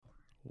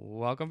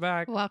Welcome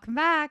back Welcome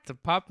back. to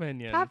Pop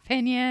Minion. Pop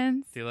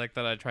Opinions. Do you like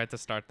that I tried to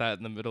start that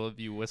in the middle of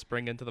you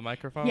whispering into the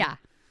microphone? Yeah.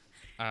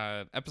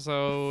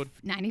 Episode,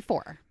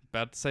 94.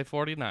 about to say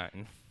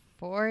 49.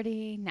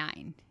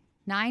 49.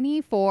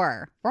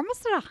 94. We're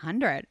almost at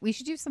 100. We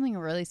should do something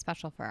really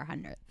special for our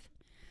 100th.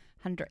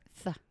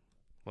 100th.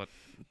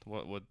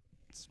 What would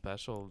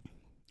special?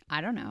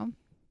 I don't know.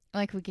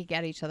 Like we could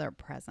get each other a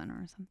present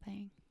or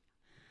something.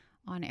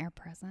 On air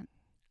present.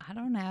 I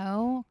don't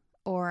know.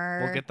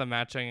 Or We'll get the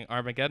matching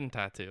Armageddon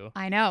tattoo.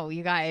 I know,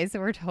 you guys.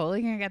 We're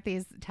totally going to get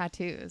these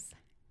tattoos.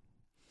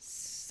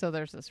 So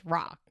there's this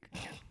rock.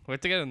 We have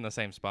to get it in the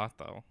same spot,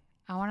 though.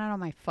 I want it on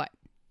my foot.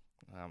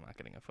 I'm not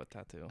getting a foot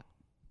tattoo.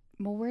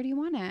 Well, where do you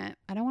want it?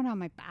 I don't want it on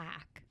my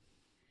back.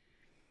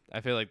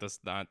 I feel like this is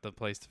not the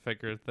place to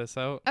figure this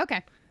out.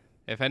 Okay.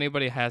 If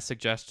anybody has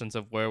suggestions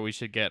of where we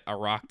should get a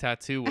rock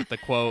tattoo with the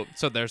quote,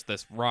 so there's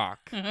this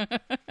rock,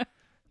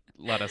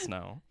 let us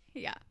know.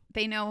 Yeah.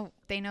 They know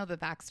the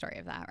backstory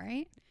of that,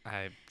 right?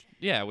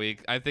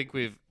 I think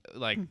we've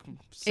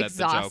said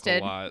Exhausted. the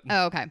joke a lot.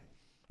 Oh, okay.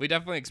 We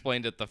definitely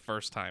explained it the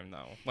first time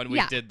though. When we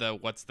Yeah. did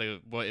it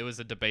was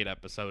a debate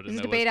episode. It was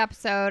a debate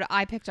episode.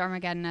 I picked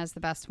Armageddon as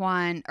the best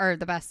one, or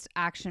the best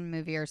action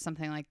movie or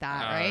something like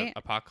that, right?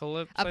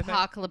 Apocalypse. I think?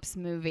 Apocalypse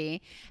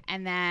movie.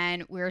 And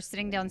then we were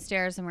sitting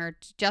downstairs and we were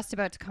just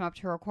about to come up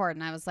to record.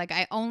 And I was like,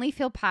 I only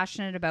feel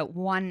passionate about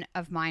one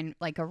of mine.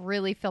 Like, I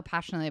really feel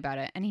passionately about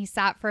it. And he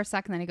sat for a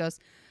second, then he goes,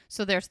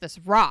 so there's this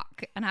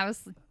rock. And I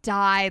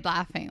died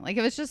laughing. Like,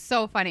 it was just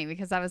so funny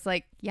because I was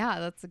like, yeah,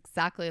 that's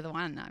exactly the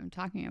one I'm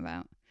talking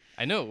about.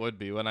 I knew it would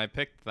be. When I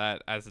picked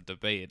that as a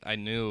debate, I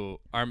knew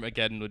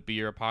Armageddon would be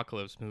your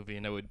apocalypse movie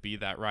and it would be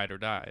that ride or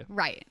die.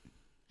 Right.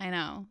 I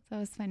know. That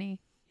was funny.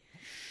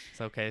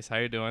 So, Case, how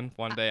you doing?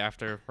 One day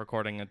after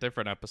recording a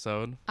different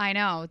episode. I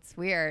know. It's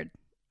weird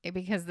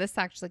because this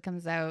actually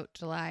comes out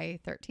July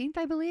 13th,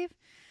 I believe.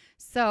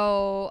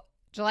 So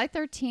July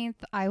 13th,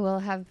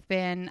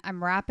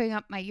 I'm wrapping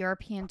up my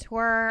European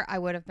tour. I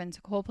would have been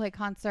to Coldplay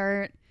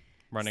concert.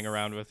 Running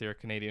around with your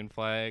Canadian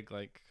flag,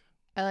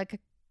 I like a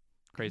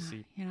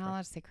crazy. You're not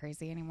allowed to say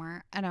crazy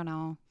anymore. I don't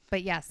know.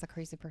 But yes, a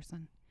crazy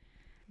person.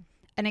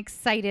 An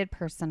excited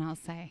person, I'll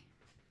say.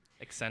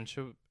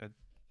 Eccentric.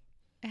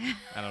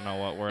 I don't know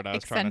what word I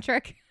was trying to.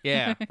 Eccentric.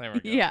 Yeah, there we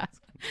go. Yeah.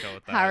 Let's go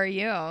with that. How are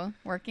you?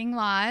 Working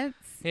lots?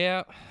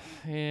 Yeah.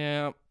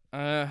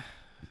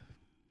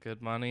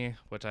 Good money,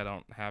 which I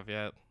don't have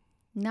yet.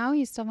 No,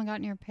 you still haven't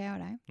gotten your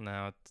payout, eh?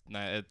 No,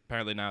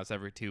 apparently now it's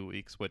every 2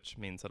 weeks, which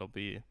means it'll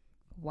be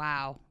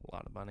Wow. a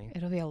lot of money.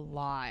 It'll be a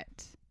lot.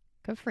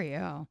 Good for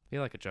you. Be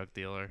like a drug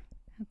dealer.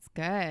 That's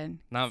good.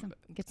 Not,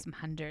 Get some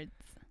hundreds.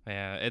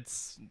 yeah,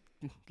 it's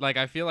like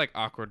I feel like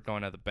awkward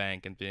going to the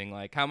bank and being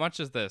like, "How much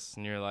is this?"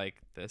 And you're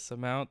like, "This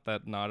amount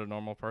that not a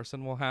normal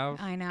person will have."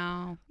 I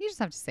know. You just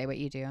have to say what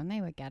you do, and they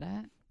would get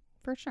it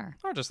for sure.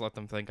 Or just let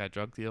them think I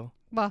drug deal.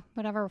 Well,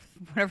 whatever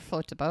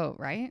floats the boat,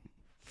 right?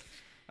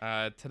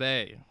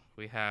 Today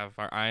we have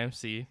our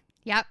IMC.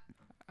 Yep.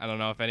 I don't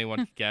know if anyone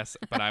could guess,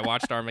 but I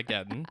watched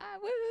Armageddon.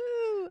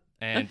 Woo!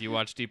 And you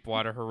watched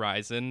Deepwater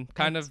Horizon.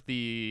 Kind of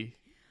the,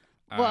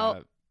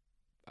 Well-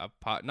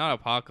 not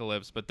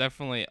apocalypse, but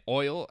definitely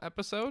oil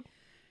episode.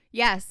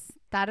 Yes,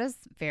 that is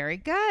very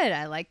good.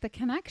 I like the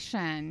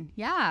connection.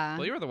 Yeah.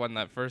 Well, you were the one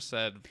that first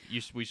said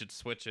we should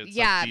switch it so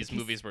Yeah, these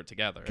movies were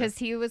together. Because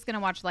he was gonna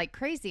watch Like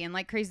Crazy, and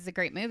Like Crazy is a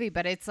great movie,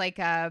 but it's like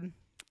a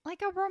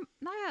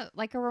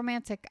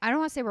romantic. I don't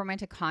want to say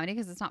romantic comedy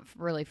because it's not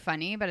really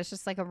funny, but it's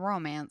just like a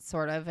romance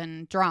sort of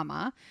and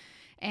drama.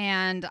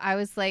 And I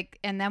was like,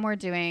 and then we're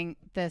doing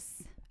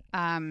this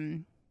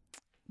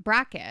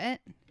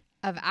bracket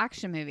of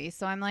action movies.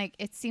 So I'm like,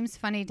 it seems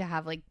funny to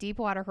have like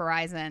Deepwater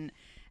Horizon,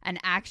 an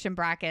action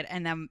bracket,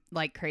 and then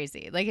Like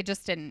Crazy. Like it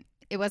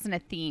wasn't a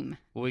theme.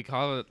 Will we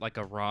call it like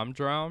a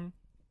rom-dram?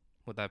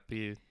 Would that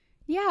be?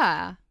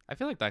 Yeah. I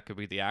feel like that could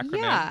be the acronym.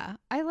 Yeah,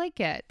 I like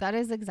it. That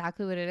is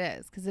exactly what it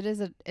is. Because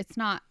it's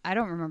not, I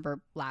don't remember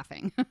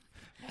laughing.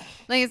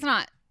 Like, it's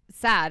not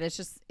sad.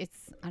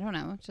 I don't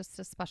know. It's just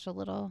it's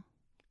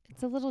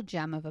a little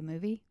gem of a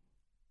movie.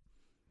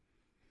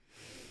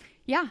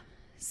 Yeah.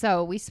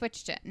 So we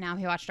switched it. Now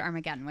he watched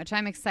Armageddon, which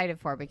I'm excited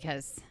for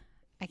because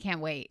I can't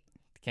wait.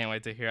 Can't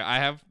wait to hear. I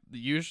have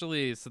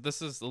usually, so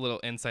this is a little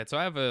insight. So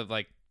I have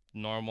a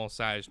normal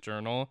sized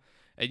journal.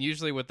 And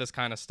usually with this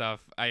kind of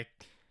stuff, I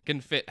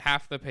can fit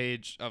half the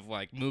page of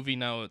movie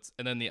notes,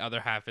 and then the other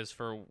half is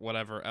for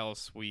whatever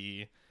else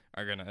we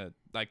are gonna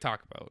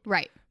talk about.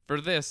 Right. For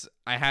this,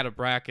 I had a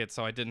bracket,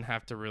 so I didn't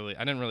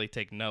really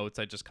take notes.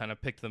 I just kind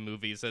of picked the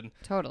movies, and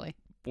Totally.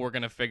 we're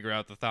gonna figure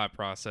out the thought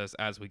process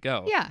as we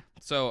go. Yeah.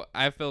 So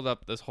I filled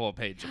up this whole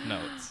page of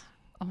notes.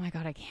 Oh my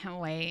God, I can't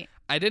wait.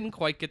 I didn't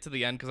quite get to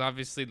the end because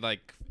obviously,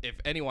 if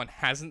anyone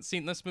hasn't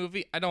seen this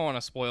movie, I don't want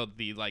to spoil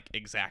the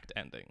exact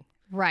ending.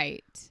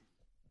 Right.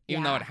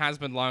 Even Yeah. though it has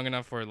been long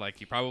enough where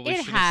you probably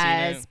It should have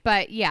has, seen it.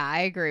 but yeah, I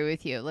agree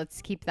with you. Let's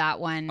keep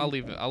that one. I'll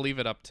leave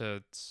it up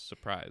to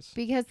surprise.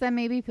 Because then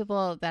maybe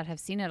people that have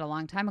seen it a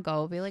long time ago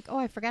will be like, oh,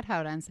 I forget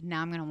how it ends.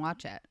 Now I'm going to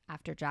watch it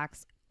after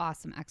Jack's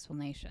awesome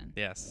explanation.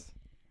 Yes.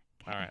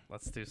 All right,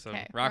 let's do some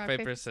Okay. rock,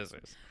 paper,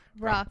 scissors.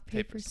 Rock,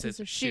 paper,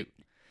 scissors, shoot.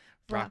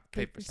 Rock,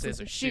 paper,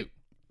 scissors, shoot.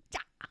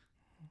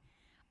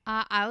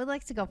 I would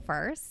like to go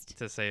first.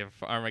 To save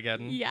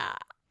Armageddon. Yeah,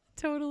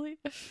 totally.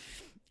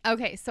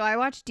 Okay, so I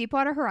watched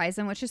Deepwater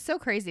Horizon, which is so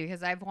crazy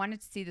because I've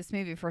wanted to see this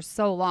movie for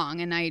so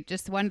long, and I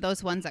just one of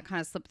those ones that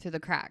kind of slipped through the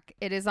crack.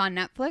 It is on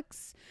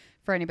Netflix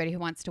for anybody who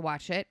wants to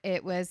watch it.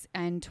 It was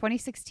in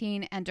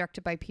 2016 and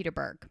directed by Peter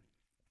Berg.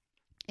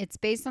 It's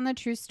based on the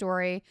true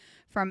story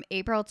from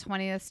April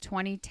 20th,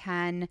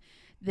 2010,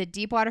 the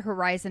Deepwater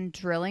Horizon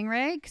drilling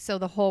rig. So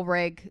the whole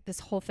rig, this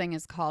whole thing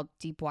is called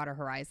Deepwater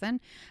Horizon.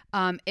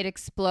 It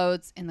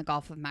explodes in the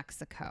Gulf of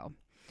Mexico.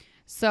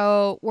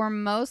 So we're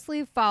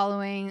mostly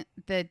following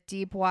the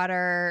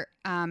Deepwater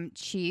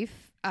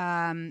chief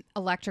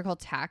electrical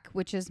tech,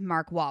 which is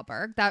Mark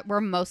Wahlberg. That we're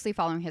mostly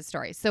following his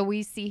story. So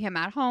we see him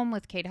at home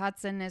with Kate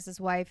Hudson as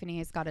his wife, and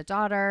he's got a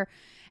daughter.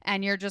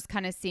 And you're just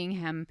kind of seeing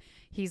him.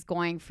 He's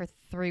going for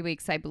 3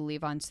 weeks, I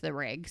believe, onto the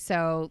rig.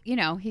 So, you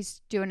know,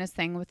 he's doing his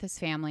thing with his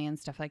family and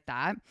stuff like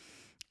that.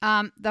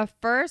 The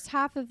first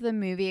half of the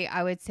movie,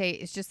 I would say,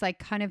 is just like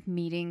kind of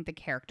meeting the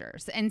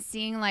characters and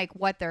seeing like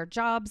what their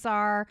jobs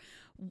are,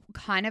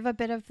 kind of a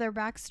bit of their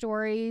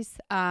backstories.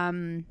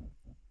 And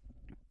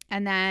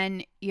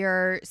then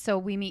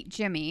we meet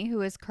Jimmy,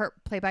 who is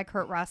played by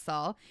Kurt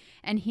Russell,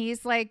 and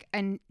he's like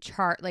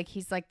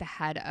he's like the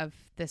head of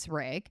this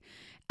rig.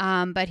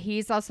 But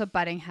he's also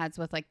butting heads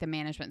with like the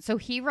management. So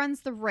he runs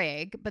the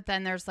rig, but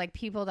then there's like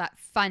people that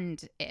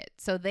fund it.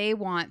 So they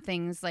want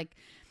things like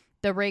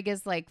the rig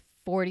is like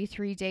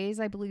 43 days,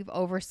 I believe,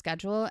 over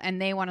schedule,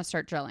 and they want to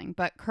start drilling.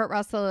 But Kurt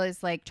Russell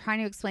is like trying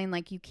to explain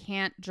like you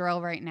can't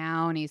drill right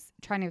now, and he's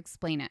trying to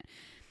explain it.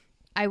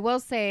 I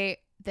will say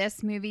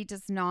this movie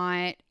does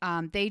not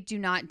they do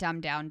not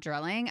dumb down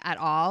drilling at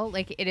all.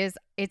 Like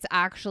it's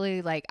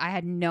actually like I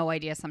had no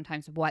idea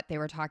sometimes what they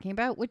were talking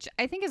about, which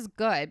I think is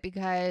good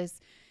because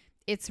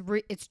it's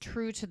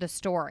true to the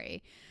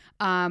story.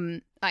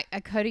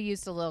 I could have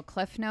used a little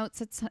cliff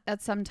notes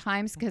at some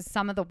times because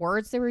some of the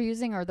words they were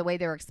using or the way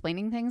they were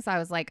explaining things, I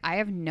was like, I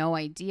have no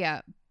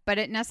idea. But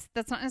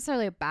that's not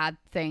necessarily a bad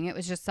thing. It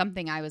was just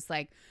something I was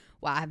like,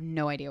 wow, I have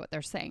no idea what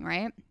they're saying,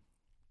 right?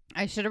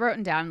 I should have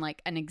written down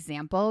like an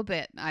example,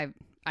 but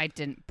I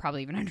didn't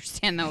probably even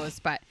understand those.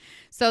 But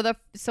so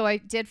I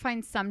did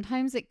find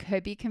sometimes it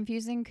could be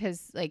confusing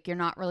because like you're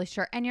not really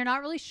sure, and you're not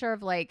really sure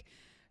of like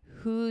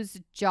whose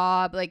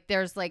job, like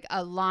there's like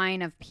a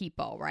line of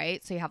people,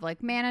 right? So you have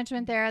like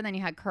management there, then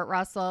you had Kurt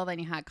Russell, then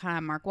you had kind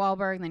of Mark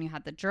Wahlberg, then you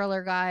had the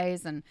driller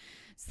guys, and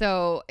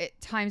so at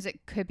times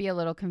it could be a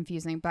little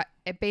confusing, but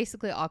it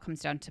basically all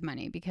comes down to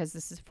money because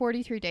this is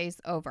 43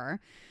 days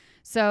over.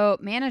 So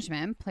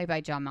management, played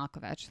by John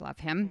Malkovich, love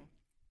him,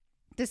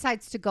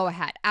 decides to go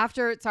ahead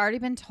after it's already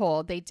been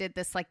told. They did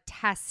this like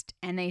test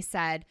and they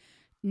said,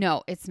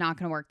 no, it's not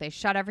going to work. They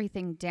shut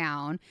everything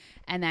down.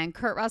 And then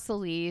Kurt Russell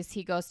leaves.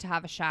 He goes to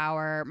have a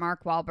shower.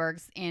 Mark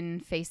Wahlberg's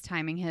in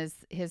FaceTiming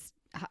his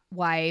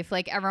wife.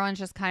 Like everyone's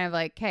just kind of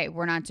like, hey,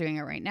 we're not doing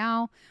it right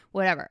now.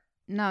 Whatever.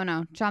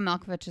 No. John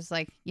Malkovich is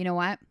like, you know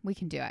what? We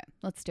can do it.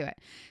 Let's do it.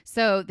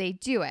 So they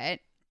do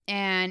it.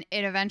 And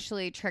it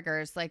eventually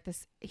triggers like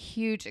this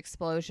huge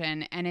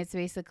explosion. And it's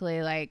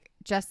basically like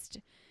just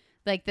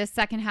like the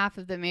second half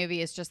of the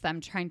movie is just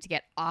them trying to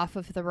get off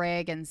of the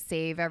rig and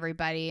save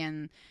everybody.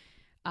 And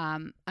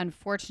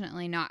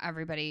unfortunately, not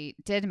everybody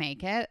did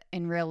make it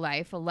in real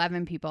life.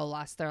 11 people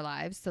lost their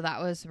lives. So that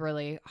was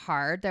really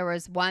hard. There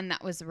was one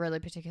that was really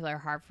particularly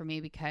hard for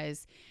me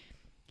because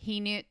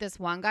this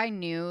one guy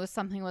knew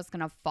something was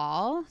going to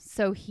fall.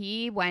 So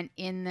he went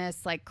in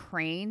this like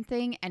crane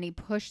thing and he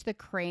pushed the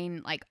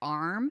crane like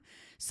arm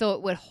so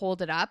it would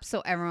hold it up so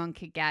everyone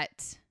could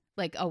get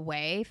like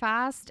away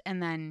fast.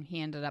 And then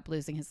he ended up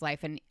losing his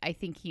life. And I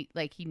think he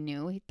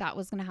knew that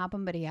was going to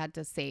happen, but he had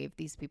to save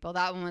these people.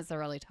 That one was a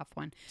really tough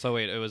one. So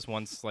wait, it was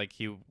once like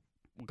he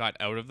got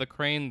out of the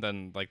crane,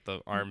 then like the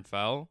arm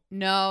fell?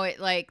 No, it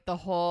like the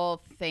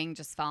whole thing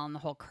just fell on the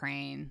whole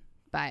crane.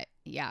 But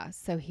yeah,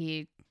 so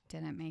he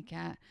didn't make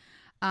it.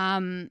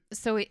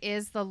 So it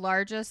is the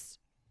largest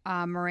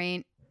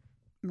marine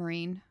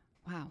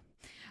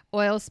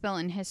oil spill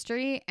in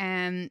history,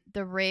 and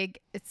the rig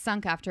it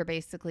sunk after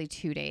basically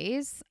 2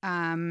 days.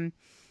 And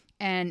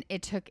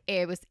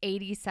it was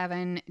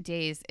 87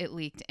 days it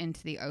leaked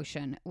into the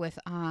ocean with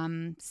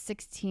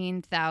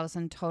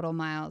 16,000 total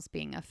miles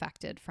being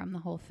affected from the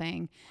whole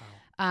thing.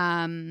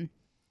 Wow.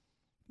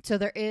 So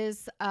there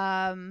is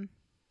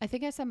I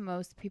think I said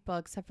most people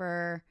except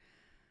for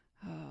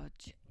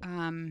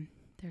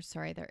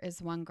there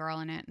is one girl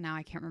in it. Now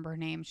I can't remember her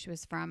name. She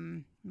was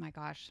from, oh my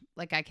gosh,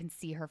 like I can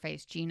see her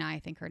face. Gina, I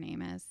think her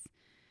name is.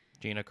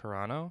 Gina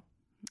Carano?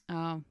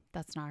 Oh,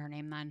 that's not her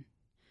name then.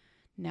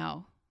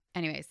 No.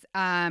 Anyways,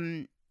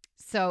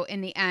 so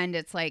in the end,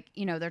 it's like,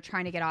 you know, they're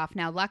trying to get off.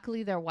 Now,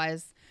 luckily there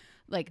was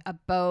like a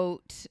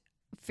boat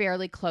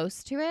fairly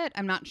close to it.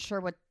 I'm not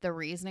sure what the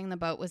reasoning the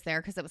boat was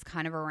there because it was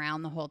kind of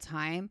around the whole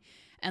time.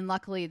 And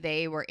luckily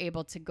they were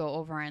able to go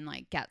over and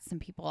like get some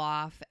people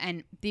off.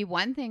 And the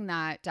one thing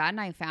that Dad and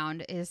I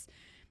found is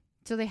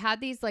So they had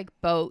these like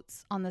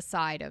boats on the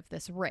side of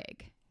this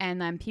rig,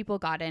 and then people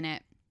got in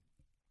it,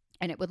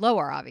 and it would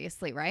lower,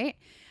 obviously, right?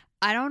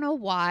 I don't know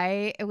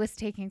why it was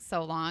taking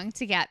so long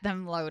to get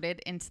them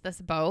loaded into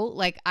this boat.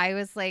 Like, I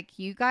was like,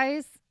 you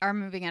guys are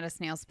moving at a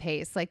snail's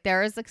pace. Like,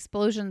 there is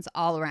explosions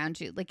all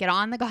around you. Like, get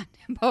on the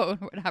goddamn boat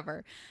or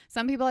whatever.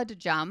 Some people had to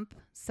jump,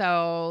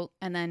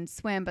 and then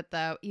swim, but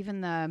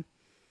even the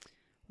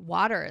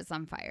water is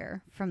on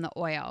fire from the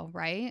oil,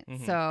 right?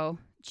 Mhm. So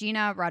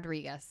Gina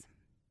Rodriguez,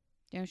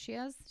 you know who she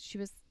is? She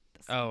was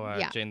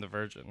Jane the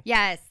Virgin.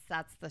 Yes,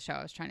 that's the show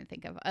I was trying to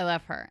think of. I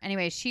love her.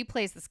 Anyway, she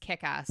plays this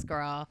kick-ass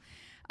girl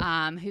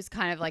who's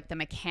kind of like the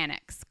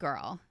mechanics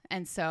girl.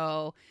 And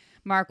so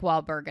Mark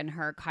Wahlberg and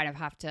her kind of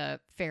have to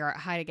figure out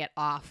how to get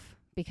off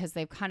because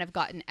they've kind of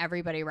gotten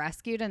everybody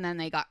rescued and then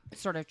they got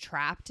sort of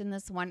trapped in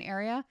this one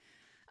area.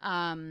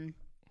 I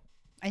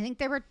think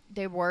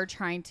they were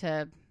trying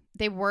to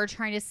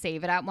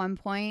save it at one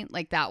point.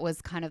 Like, that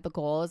was kind of the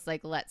goal, is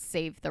like, let's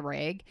save the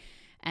rig.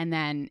 And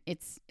then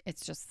it's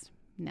just,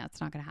 no, it's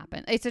not going to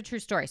happen. It's a true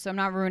story, so I'm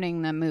not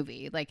ruining the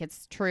movie. Like,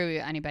 it's true.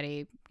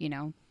 Anybody,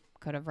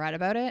 could have read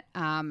about it.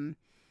 And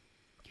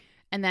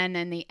then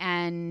in the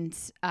end,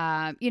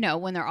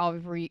 when they're all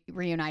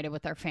reunited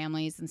with their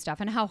families and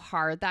stuff, and how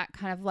hard that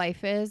kind of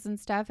life is and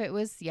stuff, it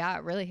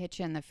really hit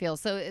you in the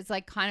feels. So it's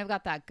like kind of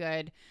got that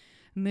good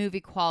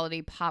movie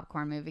quality,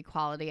 popcorn movie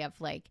quality of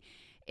like,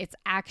 it's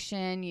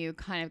action. You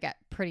kind of get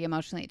pretty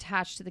emotionally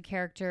attached to the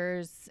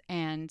characters,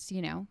 and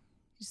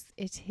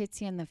it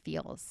hits you in the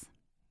feels.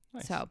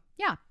 Nice. So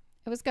yeah,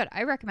 it was good.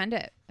 I recommend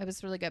it. It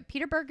was really good.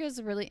 Peter Berg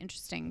is really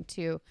interesting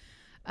too.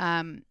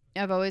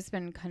 I've always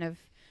been kind of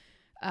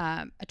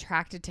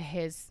attracted to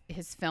his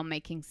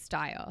filmmaking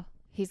style.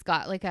 He's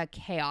got like a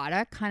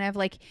chaotic kind of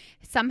like,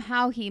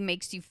 somehow he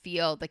makes you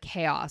feel the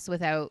chaos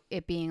without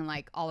it being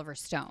like Oliver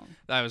Stone.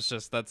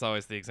 That's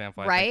always the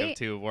example I Right? think of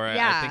too, where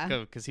Yeah. I think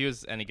of, because he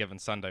was Any Given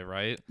Sunday,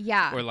 right?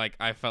 Yeah. Where like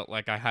I felt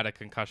like I had a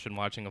concussion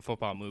watching a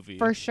football movie.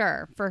 For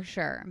sure.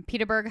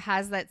 Peter Berg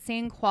has that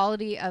same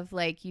quality of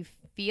like, you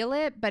feel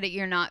it, but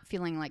you're not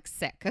feeling like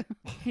sick.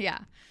 Yeah.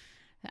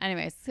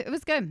 Anyways, it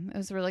was good. It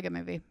was a really good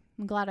movie.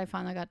 I'm glad I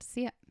finally got to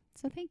see it.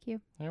 So thank you.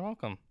 You're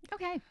welcome.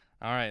 Okay.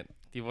 All right.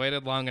 You've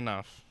waited long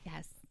enough.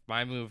 Yes.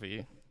 My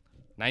movie,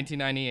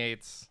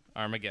 1998's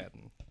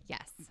Armageddon.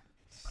 Yes.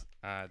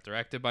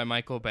 Directed by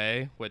Michael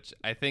Bay, which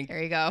I think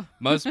There you go.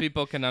 most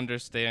people can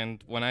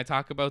understand. When I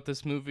talk about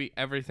this movie,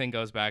 everything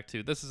goes back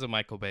to, this is a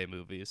Michael Bay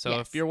movie. So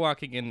Yes. if you're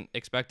walking in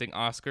expecting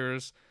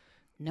Oscars,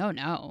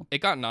 No. it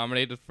got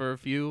nominated for a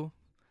few,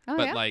 Oh,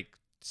 but yeah? like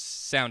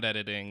sound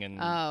editing and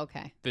Oh,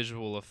 okay.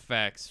 visual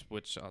effects,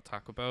 which I'll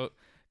talk about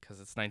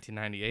because it's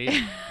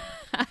 1998.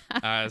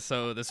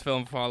 So this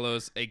film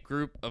follows a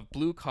group of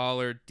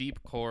blue-collar,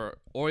 deep-core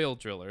oil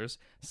drillers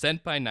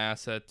sent by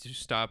NASA to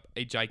stop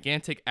a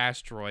gigantic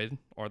asteroid,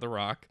 or the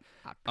rock,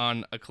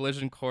 on a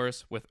collision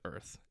course with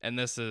Earth. And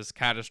this is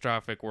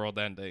catastrophic,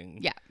 world-ending.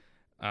 Yeah.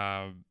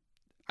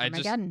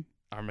 Armageddon.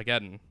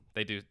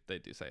 They do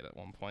say it at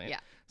one point. Yeah.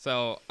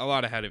 So a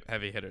lot of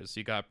heavy hitters.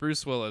 You got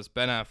Bruce Willis,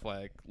 Ben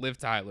Affleck, Liv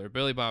Tyler,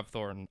 Billy Bob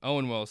Thornton,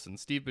 Owen Wilson,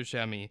 Steve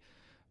Buscemi,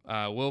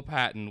 Will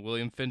Patton,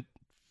 William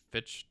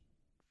Fichtner?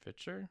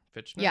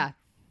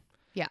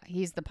 Yeah.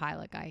 He's the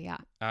pilot guy.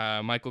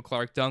 Yeah. Michael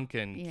Clark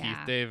Duncan, Yeah.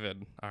 Keith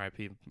David,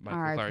 R.I.P.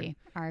 Michael Clark.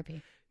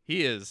 R.I.P.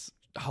 He is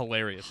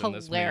hilarious in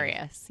this movie.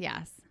 Hilarious.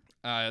 Yes.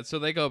 So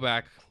they go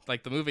back,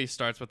 like the movie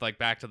starts with like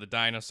back to the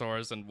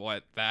dinosaurs and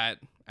what that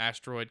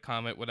asteroid,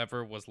 comet,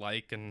 whatever was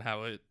like and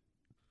how it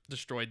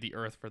destroyed the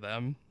Earth for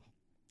them.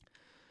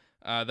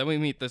 Then we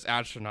meet this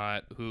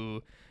astronaut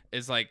who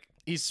is like,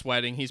 he's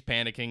sweating, he's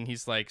panicking,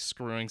 he's like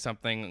screwing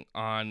something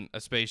on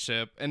a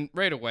spaceship. And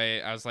right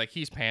away I was like,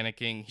 he's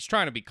panicking, he's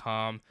trying to be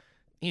calm,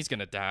 he's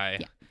gonna die.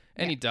 Yeah.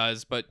 And he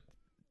does, but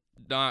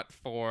not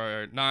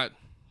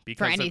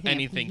because of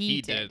anything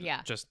he did.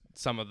 Yeah. Just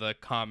some of the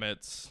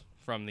comets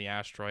from the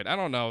asteroid. I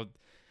don't know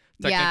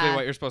technically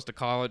what you're supposed to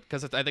call it,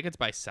 because I think it's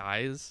by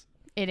size.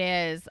 It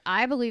is.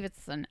 I believe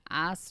it's an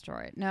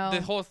asteroid. No.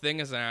 The whole thing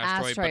is an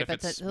asteroid, but if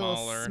it's a little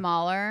smaller.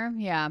 smaller.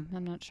 Yeah,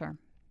 I'm not sure.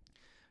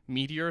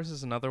 Meteors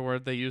is another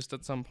word they used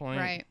at some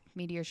point. Right.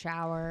 Meteor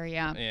shower.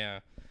 Yeah.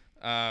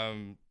 Yeah.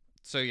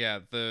 So yeah,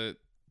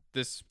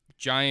 this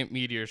giant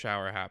meteor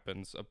shower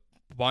happens, a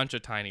bunch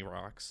of tiny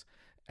rocks,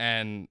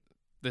 and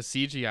the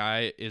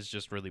CGI is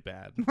just really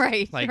bad.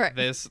 Right. Like right.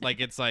 this, like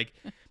it's like,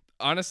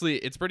 honestly,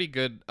 it's pretty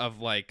good of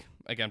like,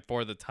 again,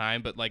 for the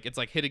time, but like it's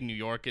like hitting New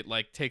York. It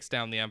like takes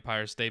down the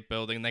Empire State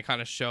Building. They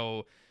kind of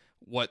show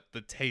what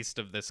the taste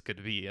of this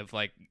could be, of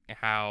like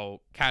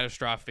how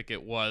catastrophic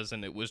it was,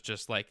 and it was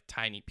just like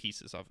tiny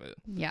pieces of it.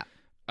 Yeah.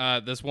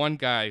 This one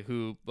guy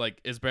who like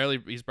he's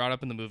brought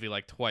up in the movie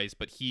like twice,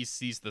 but he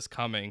sees this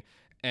coming,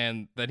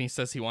 and then he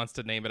says he wants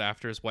to name it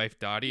after his wife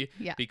Dottie,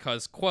 Yeah.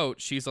 because, quote,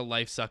 she's a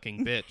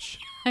life-sucking bitch.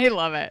 I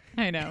love it.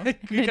 I know.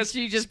 Because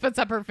she just puts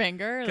up her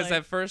finger. Because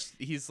at first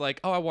he's like,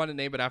 oh, I want to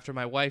name it after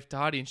my wife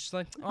Dottie, and she's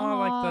like, oh,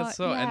 I like that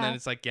so, and then yeah.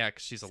 it's like, yeah,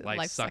 because she's a She's a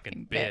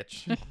life-sucking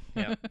life-sucking bitch.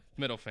 Yeah,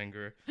 middle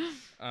finger.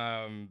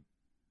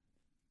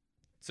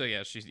 So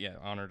yeah, she's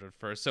honored at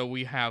first. So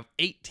we have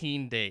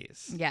 18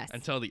 days. Yes.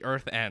 Until the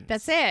Earth ends.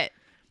 That's it.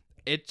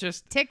 It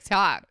just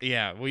TikTok.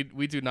 Yeah, we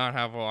do not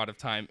have a lot of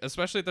time.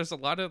 Especially there's a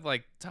lot of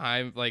like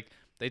time, like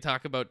they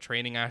talk about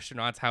training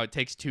astronauts, how it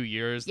takes 2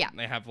 years. Yeah. And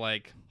they have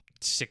like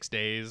 6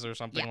 days or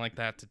something Yeah. like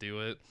that to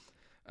do it.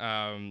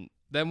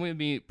 Then we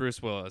meet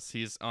Bruce Willis.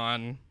 He's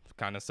on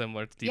kind of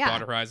similar to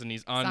Deepwater Horizon.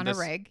 He's on a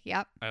rig.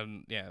 Yep.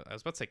 Yeah, I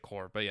was about to say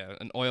core, but yeah,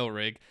 an oil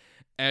rig.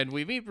 And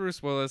we meet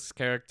Bruce Willis'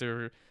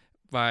 character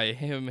by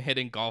him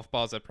hitting golf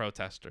balls at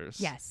protesters.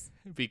 Yes.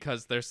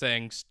 Because they're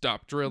saying,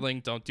 stop drilling,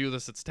 don't do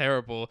this, it's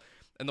terrible.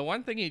 And the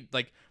one thing he,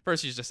 like,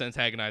 first he's just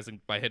antagonizing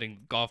by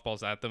hitting golf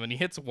balls at them, and he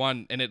hits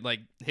one, and it,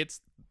 like,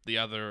 hits the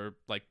other,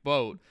 like,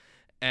 boat.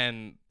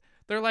 And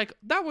they're like,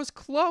 that was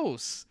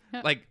close.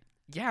 Like,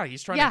 yeah,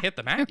 he's trying to hit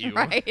them at you.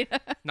 Right.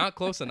 Not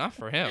close enough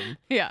for him.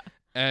 Yeah.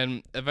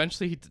 And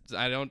eventually,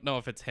 I don't know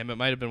if it's him. It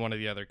might have been one of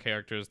the other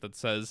characters that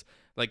says,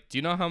 like, do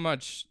you know how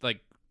much,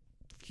 like,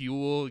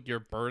 fuel you're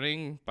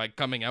burning by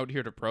coming out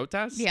here to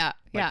protest? Yeah.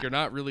 Like, you're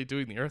not really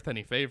doing the Earth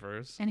any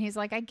favors. And he's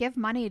like, I give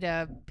money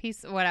to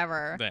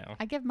whatever. Yeah.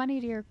 I give money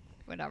to your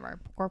whatever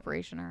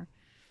corporation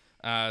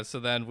or. So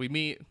then we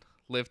meet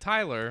Liv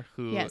Tyler,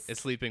 who Yes. is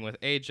sleeping with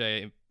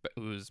AJ,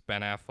 who's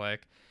Ben Affleck.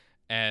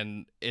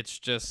 And it's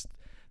just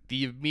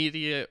the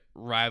immediate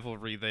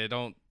rivalry. They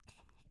don't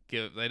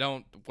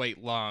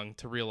wait long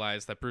to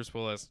realize that Bruce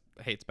Willis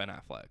hates Ben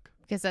Affleck.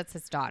 Because that's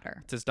his daughter.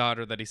 It's his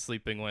daughter that he's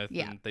sleeping with.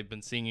 Yeah. And they've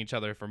been seeing each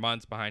other for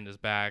months behind his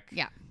back.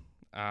 Yeah.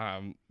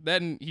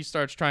 Then he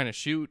starts trying to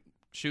shoot,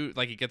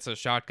 like he gets a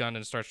shotgun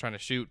and starts trying to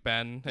shoot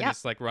Ben. And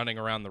he's like running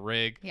around the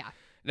rig. Yeah.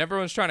 And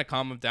everyone's trying to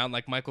calm him down.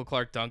 Like Michael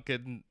Clark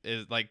Duncan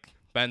is like,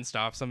 Ben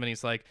stops him and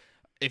he's like,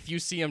 if you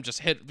see him,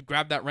 just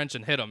grab that wrench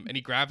and hit him. And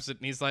he grabs it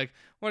and he's like,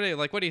 what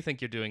do you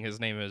think you're doing? His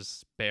name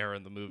is Bear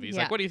in the movie. He's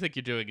like, what do you think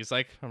you're doing? He's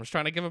like, I'm just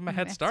trying to give him a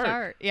head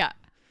start. Yeah.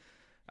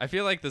 I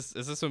feel like is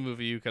this a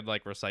movie you could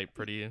like recite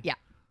pretty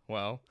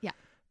well? Yeah.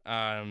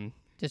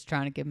 Just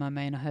trying to give my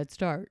man a head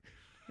start.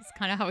 That's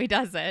kind of how he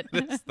does it.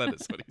 That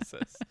is what he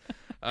says.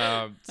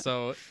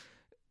 So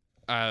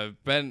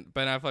Ben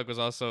Affleck was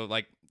also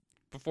like,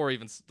 before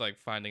even like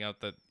finding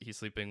out that he's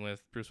sleeping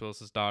with Bruce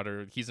Willis's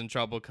daughter, he's in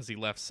trouble because he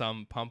left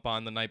some pump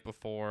on the night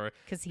before.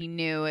 Because he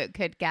knew it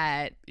could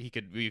get. You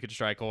could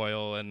strike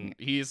oil, and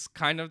he's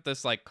kind of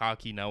this like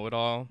cocky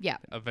know-it-all. Yeah.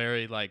 A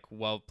very like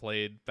well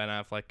played Ben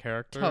Affleck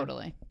character.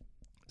 Totally.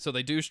 So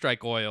they do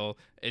strike oil.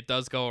 It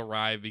does go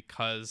awry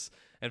because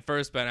at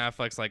first Ben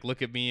Affleck's like,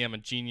 look at me, I'm a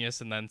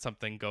genius, and then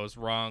something goes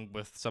wrong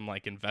with some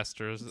like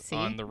investors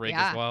on the rig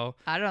as well.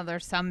 I don't know.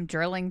 There's some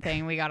drilling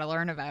thing we got to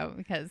learn about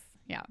because.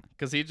 Yeah,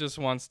 because he just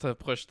wants to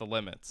push the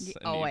limits.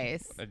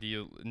 Always.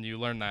 You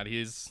learn that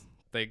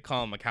they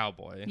call him a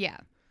cowboy. Yeah.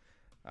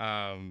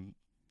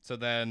 So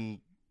then,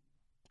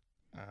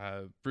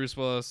 Bruce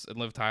Willis and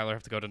Liv Tyler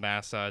have to go to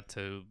NASA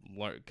to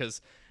learn,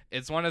 because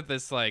it's one of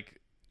this like,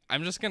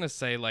 I'm just gonna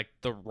say like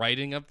the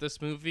writing of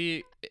this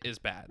movie is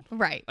bad.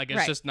 Right. Like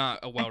it's just not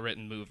a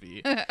well-written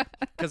movie.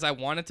 Because I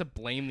wanted to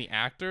blame the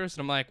actors,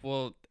 and I'm like,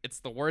 well, it's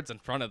the words in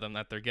front of them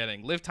that they're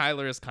getting. Liv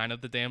Tyler is kind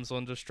of the damsel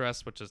in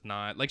distress, which is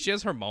not like, she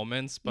has her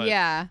moments, but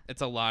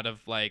it's a lot of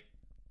like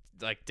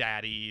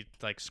daddy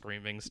like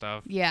screaming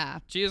stuff. Yeah.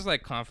 She is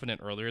like confident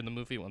earlier in the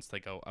movie. Once they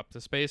go up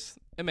to space,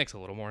 it makes a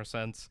little more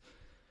sense.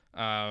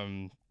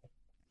 So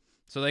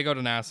they go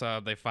to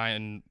NASA. They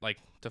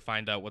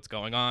find out what's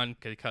going on,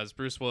 because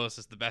Bruce Willis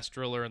is the best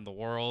driller in the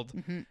world,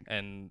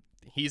 and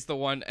he's the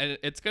one. And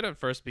it's good at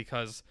first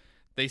because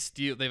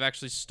they've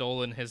actually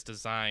stolen his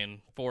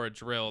design for a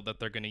drill that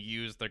they're going to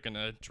use. They're going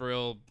to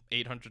drill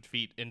 800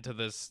 feet into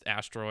this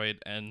asteroid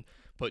and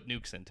put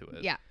nukes into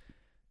it. Yeah.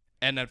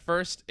 And at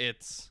first,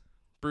 it's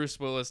Bruce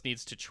Willis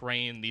needs to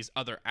train these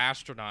other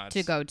astronauts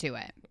to go to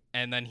it.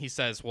 And then he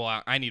says,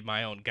 well, I need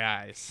my own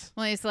guys.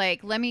 Well, he's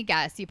like, let me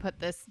guess, you put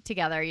this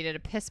together. You did a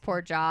piss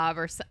poor job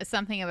or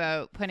something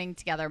about putting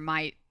together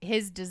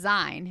his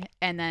design.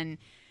 And then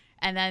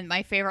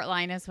my favorite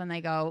line is when they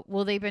go,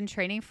 well, they've been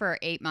training for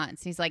 8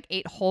 months. He's like,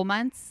 8 whole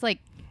months? Like,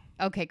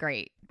 okay,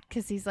 great.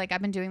 Because he's like,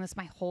 I've been doing this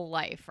my whole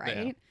life,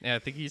 right? Yeah, I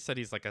think he said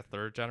he's like a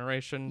third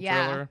generation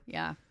driller.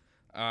 Yeah.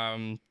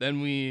 Then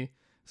he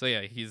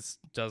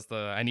does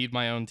the I need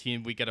my own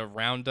team. We get a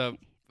roundup.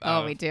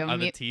 We do.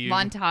 The team.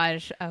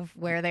 Montage of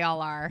where they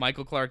all are.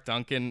 Michael Clark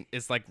Duncan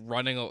is like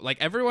running,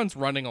 like everyone's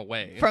running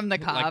away from the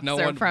cops. Like no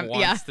one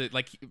wants to.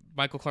 Like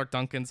Michael Clark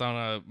Duncan's on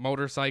a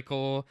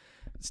motorcycle.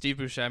 Steve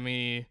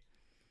Buscemi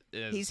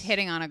he's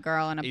hitting on a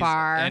girl in a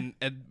bar, and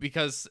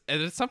because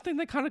it's something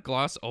they kind of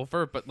gloss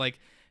over, but like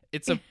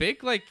it's a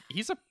big like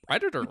he's a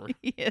predator.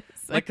 He is.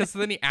 Like, because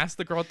then he asked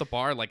the girl at the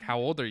bar like, how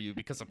old are you?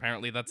 Because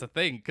apparently that's a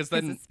thing. Because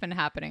then it's been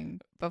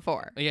happening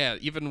before. Yeah,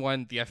 even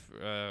when the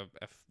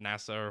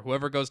NASA or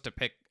whoever goes to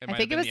pick, I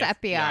think it was the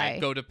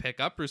FBI, go to pick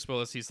up Bruce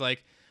Willis, he's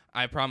like,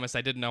 I promise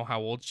I didn't know how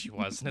old she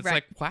was. And it's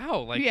like, wow,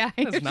 like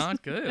that's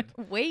not good.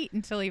 Wait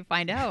until you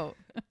find out.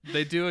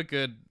 They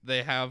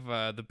have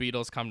the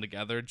Beatles come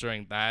together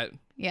during that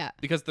Yeah.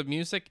 because the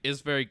music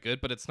is very good,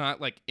 but it's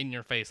not like in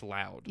your face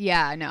loud.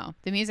 Yeah, no.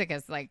 The music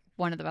is like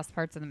one of the best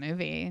parts of the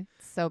movie.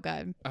 It's so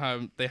good.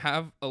 They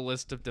have a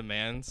list of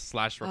demands /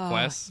 Oh,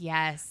 requests,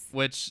 yes.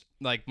 which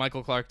like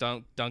Michael Clark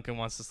Duncan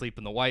wants to sleep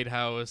in the White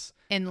House.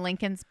 In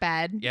Lincoln's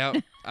bed.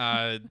 Yep.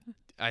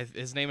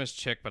 His name is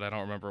Chick, but I don't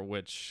remember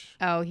which.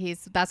 Oh,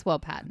 that's Will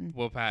Patton.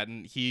 Will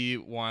Patton. He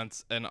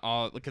wants an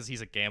all, because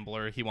he's a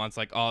gambler. He wants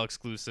like all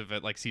exclusive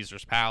at like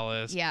Caesar's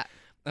Palace. Yeah.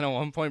 And at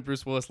one point,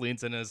 Bruce Willis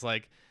leans in and is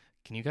like,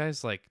 "Can you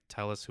guys like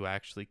tell us who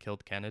actually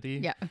killed Kennedy?"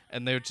 Yeah.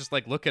 And they just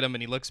like look at him,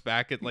 and he looks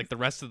back at like the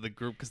rest of the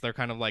group because they're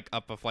kind of like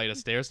up a flight of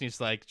stairs, and he's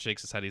like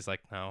shakes his head. He's like,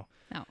 "No."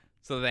 No.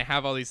 So they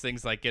have all these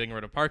things like getting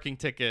rid of parking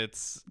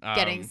tickets,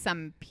 Getting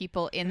some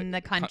people in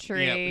the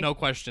country. yeah, no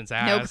questions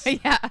asked.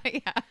 Yeah.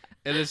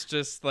 It is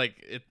just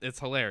like it's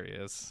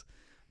hilarious.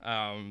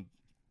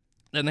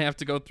 Then they have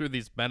to go through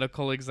these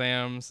medical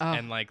exams,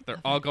 and like they're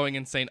all going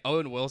insane.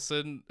 Owen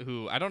Wilson,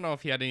 who I don't know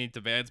if he had any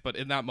demands, but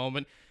in that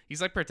moment he's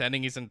like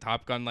pretending he's in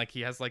Top Gun, like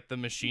he has like the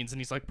machines,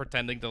 and he's like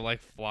pretending to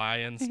like fly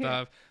and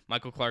stuff.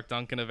 Michael Clark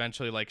Duncan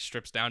eventually like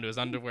strips down to his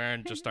underwear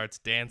and just starts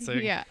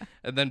dancing. Yeah.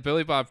 And then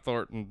Billy Bob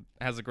Thornton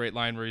has a great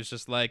line where he's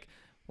just like,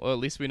 "Well, at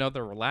least we know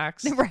they're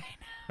relaxed, Right.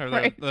 or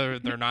Right.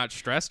 they're not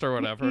stressed or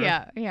whatever."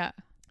 Yeah.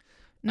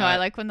 No, I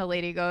like when the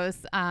lady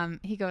goes,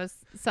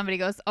 somebody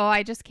goes, "Oh,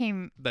 I just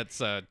came." That's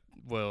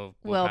Will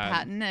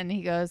Patton, and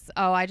he goes,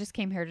 "Oh, I just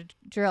came here to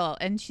drill,"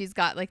 and she's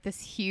got like this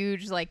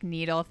huge like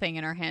needle thing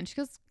in her hand. She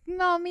goes,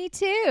 "No, me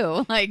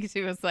too." Like she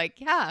was like,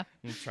 "Yeah."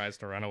 He tries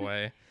to run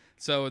away.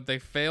 So they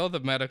fail the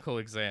medical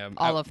exam.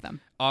 All of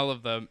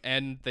them.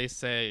 And he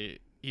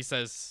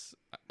says,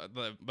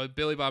 but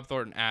Billy Bob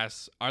Thornton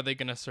asks, "Are they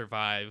going to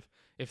survive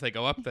if they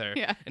go up there?"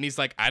 Yeah. And he's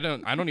like, I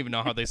don't even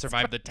know how they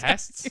survived the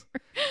tests.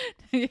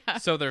 Yeah.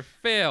 So they're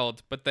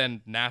failed, but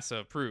then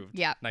NASA approved.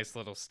 Yeah. Nice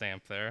little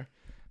stamp there.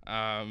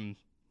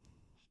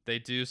 They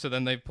do. So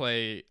then they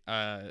play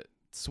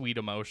Sweet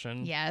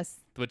Emotion. Yes.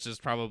 Which is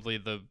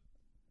probably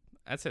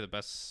I'd say the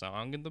best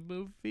song in the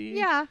movie.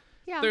 Yeah.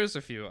 Yeah. There's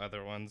a few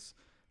other ones.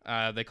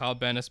 They call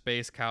Ben a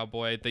space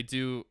cowboy. They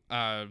do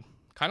kind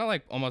of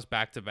like almost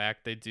back to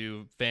back. They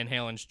do Van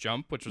Halen's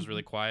Jump, which was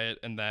really quiet,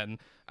 and then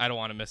I Don't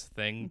Want to Miss a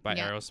Thing by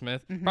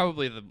Aerosmith.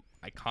 Probably the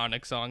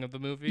iconic song of the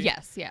movie.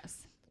 Yes.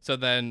 So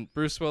then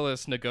Bruce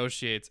Willis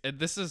negotiates, and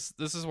this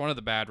is one of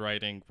the bad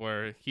writing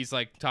where he's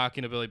like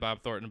talking to Billy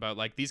Bob Thornton about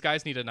like these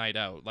guys need a night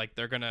out, like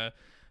they're gonna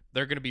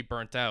be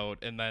burnt out,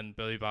 and then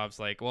Billy Bob's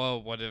like,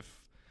 well, what if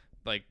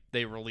like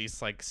they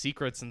release like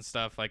secrets and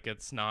stuff, like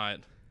it's not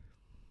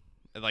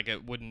like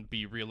it wouldn't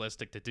be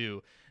realistic to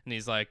do, and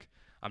he's like,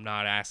 I'm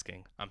not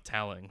asking, I'm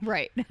telling.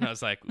 Right. And I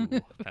was like, ooh,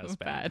 that was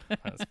bad.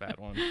 That was a bad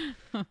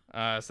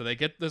one. So they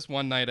get this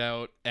one night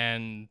out,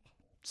 and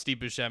Steve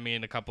Buscemi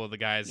and a couple of the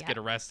guys get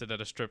arrested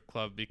at a strip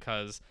club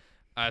because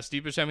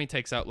Steve Buscemi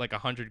takes out like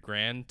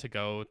 $100,000 to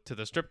go to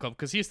the strip club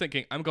because he's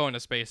thinking, I'm going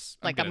to space,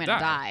 I'm gonna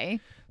die.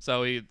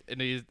 So he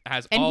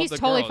has and all he's the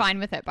totally girls. fine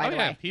with it, by the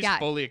way. He's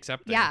fully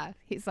accepting. Yeah,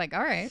 he's like,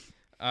 all right.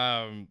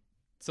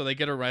 So they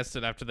get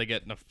arrested after they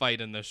get in a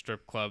fight in the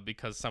strip club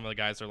because some of the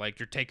guys are like,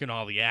 you're taking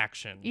all the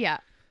action. Yeah.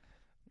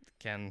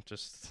 Again,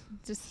 just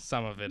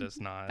some of it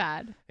is not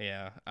bad.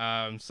 Yeah.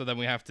 So then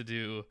we have to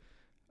do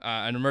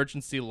an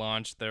emergency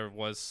launch. There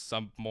was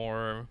some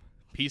more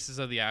pieces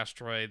of the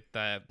asteroid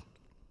that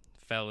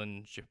fell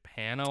in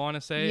Japan, I want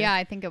to say. Yeah,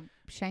 I think of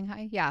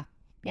Shanghai. Yeah.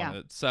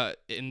 So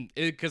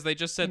because they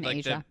just said In like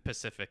Asia. the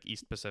Pacific,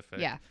 East Pacific.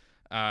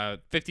 Yeah.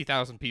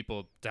 50,000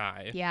 people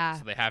die. Yeah.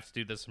 So they have to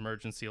do this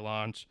emergency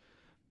launch.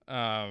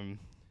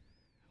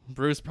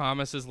 Bruce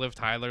promises Liv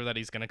Tyler that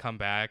he's gonna come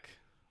back.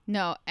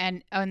 No,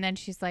 and then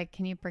she's like,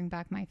 "Can you bring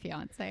back my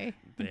fiance?"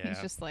 And Yeah. he's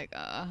just like,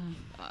 "Oh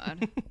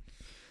God."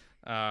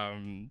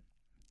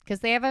 Because Because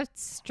they have a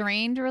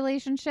strained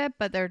relationship,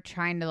 but they're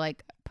trying to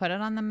like put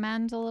it on the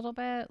mend a little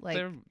bit. Like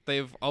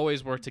they've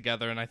always worked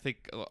together, and I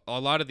think a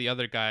lot of the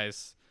other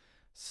guys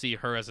see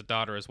her as a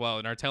daughter as well,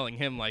 and are telling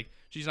him like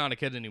she's not a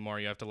kid anymore.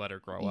 You have to let her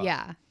grow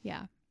up.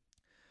 Yeah.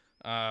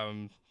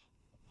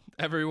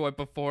 Everyone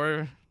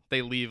before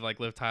they leave, like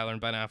Liv Tyler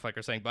and Ben Affleck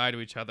are saying bye to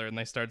each other, and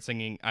they start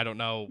singing "I Don't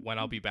Know When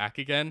I'll Be Back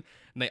Again,"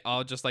 and they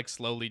all just like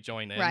slowly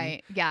join in.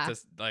 Right. Yeah.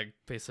 Just like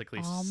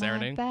basically all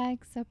serenading. my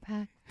bags are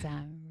packed,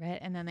 I'm ready.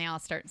 And then they all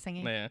start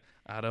singing. Yeah.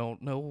 I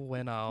don't know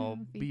when I'll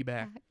be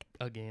back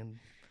again.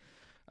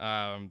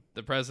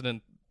 The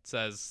president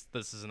says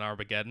this is an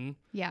Armageddon.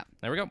 Yeah.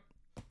 There we go.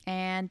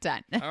 And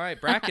done. All right,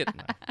 bracket.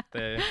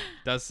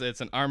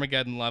 It's an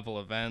Armageddon level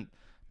event.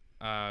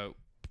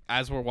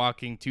 As we're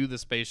walking to the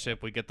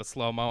spaceship, we get the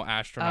slow-mo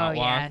astronaut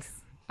walk.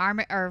 Yes.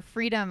 Or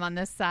freedom on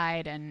this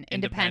side and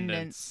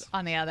independence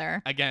on the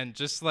other. Again,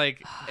 just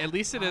like at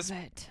least it is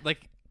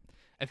like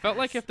I felt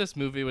like if this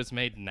movie was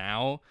made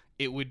now,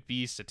 it would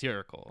be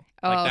satirical.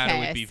 That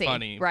it would be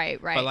funny. Right.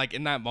 But like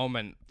in that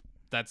moment,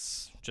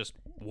 that's just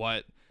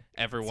what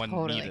everyone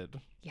needed.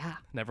 Yeah.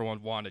 And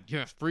everyone wanted.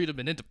 Yeah, freedom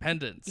and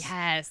independence.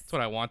 Yes. That's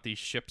what I want these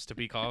ships to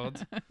be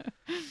called.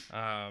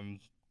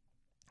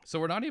 So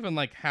we're not even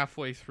like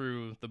halfway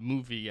through the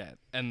movie yet,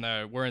 and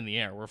we're in the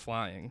air. We're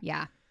flying.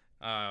 Yeah.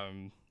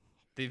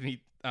 they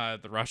meet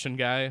the Russian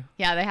guy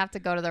Yeah, they have to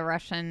go to the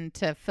Russian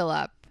to fill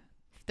up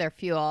their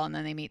fuel, and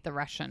then they meet the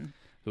Russian.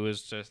 who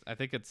is just, I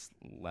think it's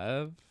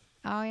Lev.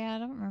 Oh, yeah, I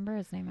don't remember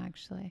his name,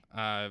 actually.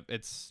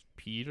 It's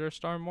Peter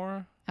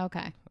Starmore.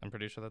 Okay. I'm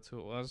pretty sure that's who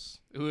it was.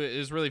 Who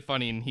is really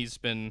funny, and he's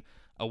been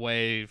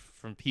away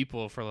from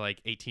people for like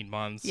 18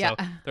 months. Yeah.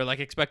 So they're like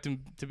expect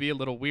him to be a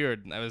little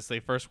weird. As they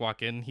first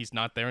walk in, he's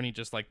not there, and he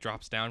just like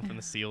drops down from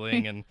the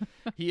ceiling, and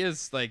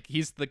he's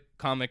the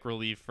comic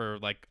relief for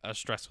like a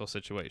stressful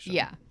situation.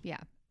 Yeah, yeah.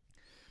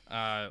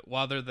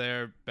 While they're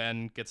there,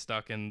 Ben gets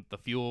stuck in the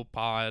fuel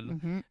pod,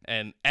 Mm-hmm.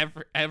 and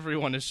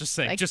everyone is just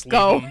saying, Like, just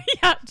go. leave him.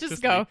 Yeah,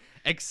 just go. leave.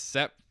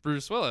 Except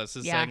Bruce Willis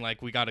is Yeah. saying,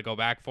 like, we got to go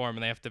back for him,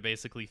 and they have to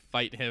basically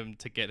fight him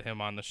to get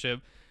him on the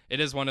ship. It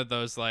is one of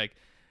those, like,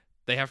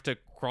 they have to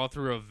crawl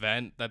through a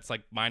vent that's,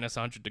 like, minus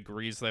 100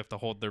 degrees. So they have to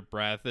hold their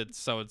breath.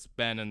 It's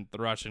Ben and the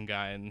Russian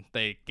guy, and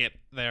they get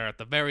there at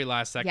the very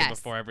last second Yes.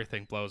 before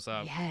everything blows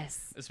up.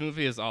 Yes. This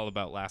movie is all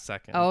about last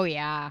second. Oh,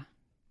 yeah.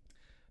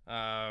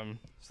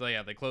 So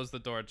yeah, they close the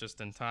door just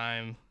in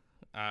time.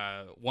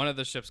 One of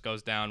the ships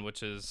goes down,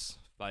 which is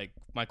like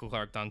Michael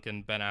Clark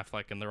Duncan, Ben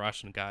Affleck, and the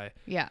Russian guy.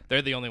 Yeah.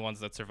 They're the only ones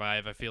that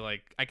survive. I feel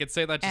like I could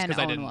say that just And because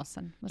I Owen didn't.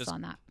 Wilson was just-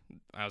 on that.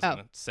 I was Oh.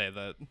 gonna say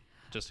that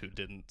just who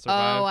didn't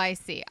survive. Oh, I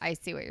see. I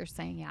see what you're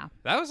saying. Yeah.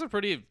 That was a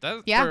pretty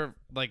Yeah. for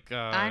like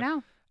I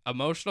know.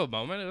 emotional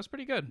moment. It was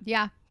pretty good.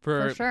 Yeah,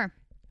 for sure.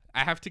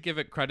 I have to give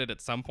it credit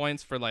at some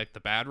points for like the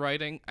bad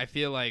writing. I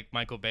feel like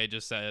Michael Bay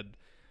just said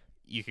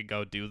you could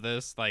go do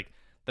this. Like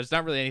there's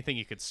not really anything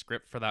you could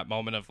script for that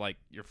moment of like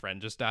your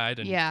friend just died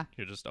and Yeah.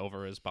 you're just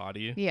over his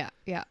body. Yeah,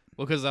 yeah.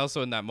 Well, because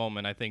also in that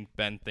moment, I think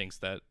Ben thinks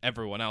that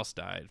everyone else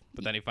died,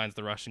 but then he finds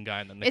the Russian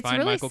guy, and then they It's find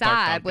really Michael Clark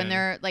sad when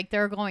Duncan.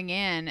 they're going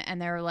in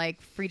and they're like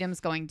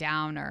freedom's going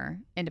down or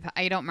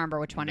I don't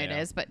remember which one it Yeah.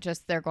 is, but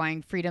just they're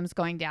going freedom's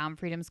going down.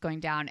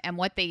 And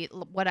what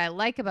I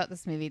like about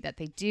this movie that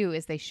they do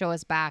is they show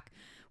us back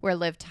where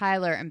Liv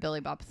Tyler and Billy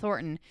Bob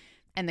Thornton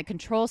and the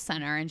control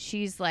center, and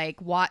she's like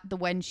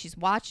when she's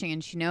watching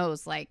and she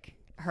knows like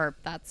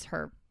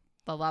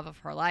the love of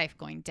her life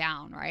going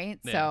down, right?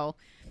 Yeah. So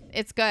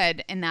it's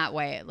good in that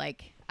way.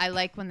 Like I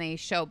like when they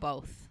show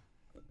both.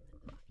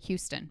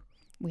 Houston,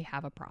 we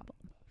have a problem.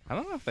 I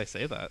don't know if they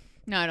say that,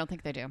 No, I don't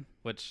think they do.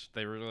 which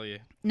they really.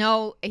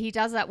 No, he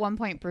does at one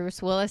point.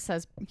 Bruce Willis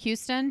says,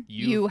 Houston,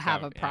 you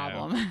have a yeah.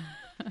 problem.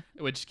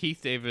 Which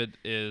Keith David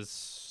is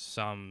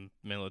some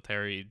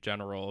military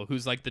general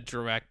who's like the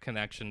direct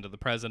connection to the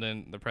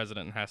president. The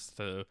president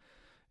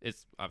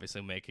is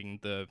obviously making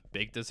the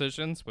big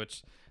decisions,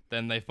 which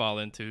then they fall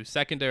into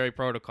secondary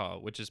protocol,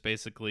 which is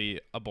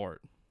basically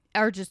abort.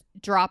 Or just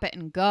drop it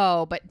and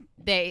go, but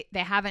they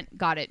haven't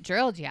got it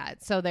drilled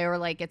yet. So they were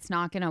like, it's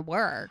not going to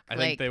work. I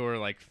think they were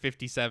like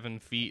 57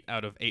 feet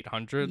out of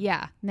 800.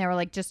 Yeah. And they were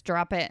like, just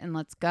drop it and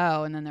let's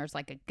go. And then there's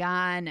like a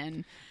gun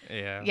and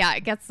Yeah.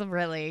 it gets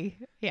really,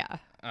 yeah.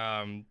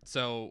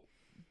 So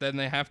then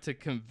they have to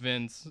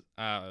convince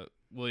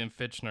William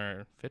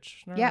Fichtner,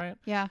 Yeah. right?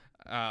 Yeah.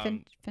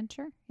 Um,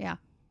 Fincher? Yeah.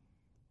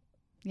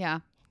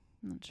 Yeah.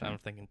 I'm not sure. I'm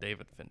thinking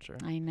David Fincher.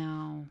 I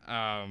know.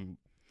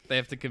 They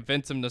have to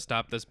convince him to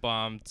stop this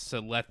bomb, to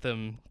let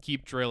them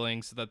keep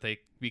drilling so that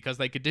because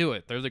they could do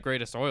it. They're the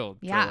greatest oil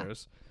Yeah.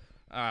 drillers.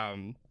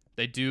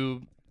 They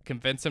do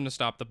convince him to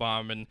stop the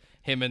bomb, and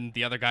him and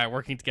the other guy are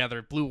working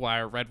together. Blue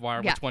wire, red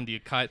wire. Yeah. Which one do you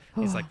cut?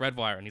 He's like red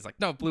wire, and he's like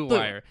no, blue Blue.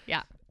 wire.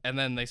 Yeah. And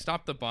then they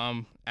stop the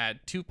bomb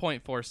at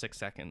 2.46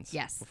 seconds.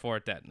 Yes. Before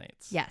it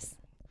detonates. Yes.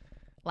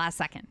 Last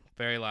second.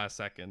 Very last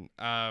second.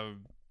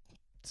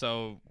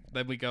 So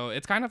then we go.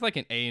 It's kind of like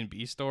an A and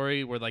B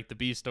story, where like the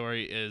B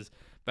story is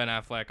Ben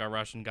Affleck, our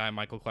Russian guy,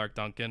 Michael Clark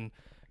Duncan,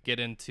 get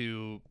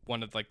into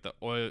one of like the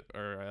oil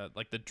or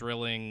like the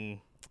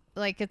drilling.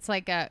 Like it's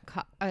like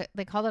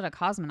they called it a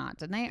cosmonaut,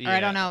 didn't they? Or I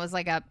don't Yeah. know. It was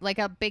like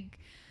a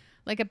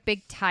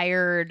big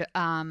tired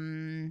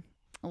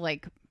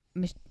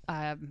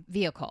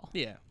vehicle.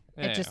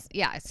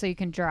 Yeah. So you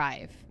can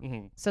drive. Hmm.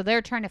 So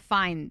they're trying to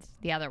find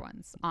the other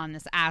ones on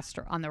this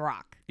on the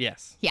rock.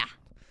 Yes. Yeah.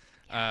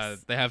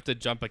 Yes. They have to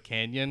jump a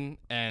canyon,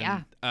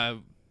 and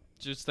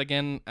just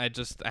again, I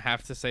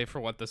have to say for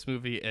what this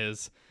movie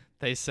is.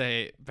 They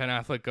say, Ben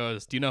Affleck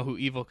goes, "Do you know who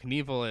Evel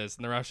Knievel is?"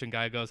 And the Russian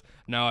guy goes,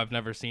 "No, I've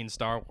never seen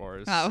Star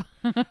Wars." Oh.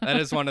 That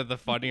is one of the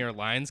funnier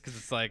lines because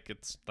it's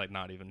like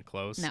not even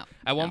close. No,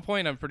 At one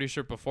point, I'm pretty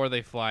sure before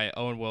they fly,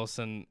 Owen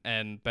Wilson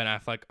and Ben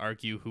Affleck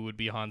argue who would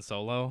be Han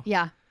Solo.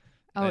 Yeah.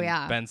 Oh And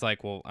yeah. Ben's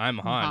like, "Well, I'm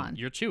Han. Han.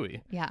 You're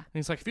Chewie." Yeah. And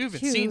he's like, "Have you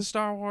even Chewie. seen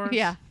Star Wars?"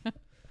 Yeah.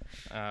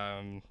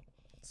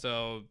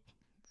 So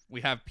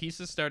we have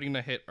pieces starting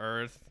to hit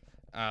Earth.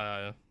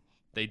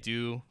 They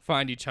do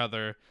find each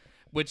other,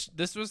 which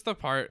this was the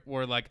part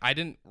where like I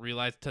didn't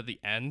realize to the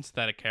end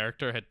that a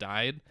character had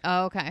died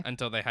Oh, okay.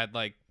 until they had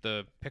like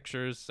the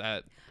pictures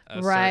at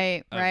a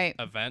Right, certain right.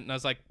 event, and I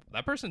was like,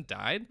 that person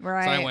died. So I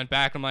Right. went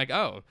back. I'm like,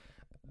 oh,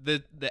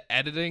 the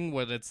editing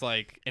when it's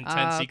like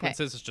intense okay.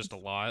 sequences is just a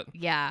lot.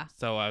 Yeah.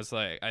 So I was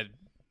like, I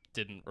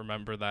didn't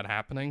remember that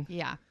happening.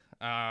 Yeah.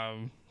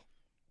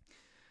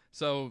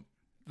 So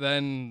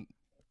then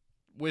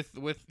with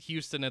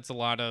Houston, it's a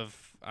lot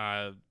of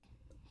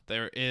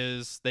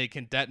they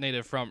can detonate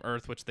it from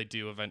Earth, which they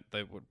do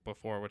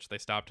before, which they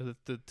stopped at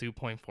the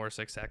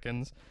 2.46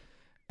 seconds,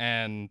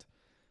 and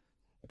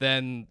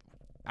then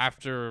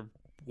after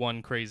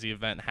one crazy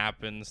event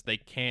happens, they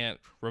can't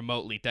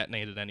remotely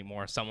detonate it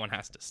anymore. Someone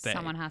has to stay.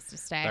 Someone has to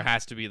stay. There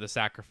has to be the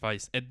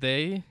sacrifice. And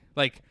they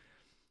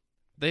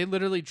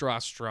literally draw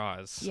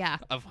straws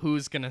of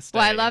who's going to stay.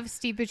 Well, I love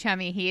Steve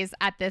Buscemi. He is,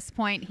 at this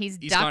point, he's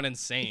gone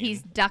insane.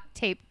 He's duct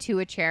taped to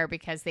a chair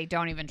because they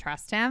don't even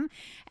trust him.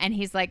 And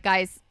he's like,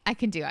 guys, I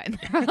can do it.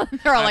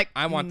 They're all like,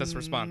 I want this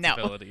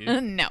responsibility.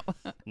 No.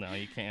 No,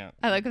 you can't.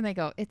 I like when they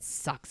go, it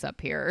sucks up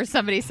here. Or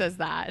somebody says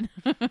that.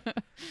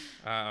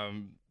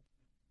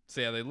 So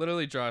yeah, they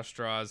literally draw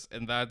straws,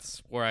 and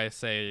that's where I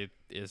say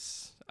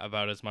is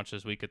about as much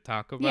as we could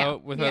talk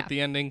about without the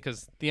ending,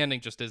 because the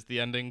ending just is the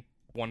ending.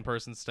 One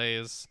person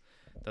stays,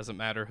 doesn't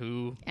matter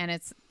who. And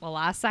it's the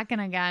last second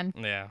again.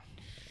 Yeah.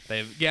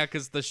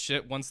 Because the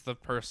shit, once the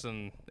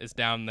person is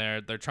down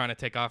there, they're trying to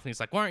take off, and he's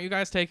like, why aren't you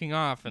guys taking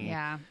off?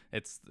 And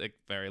it's like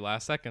very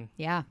last second.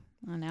 Yeah,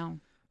 I know.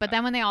 But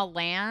then when they all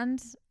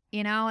land,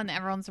 and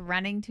everyone's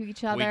running to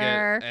each other.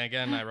 And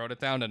again, I wrote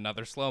it down,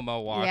 another slow-mo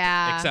walk.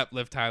 Yeah. Except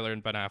Liv Tyler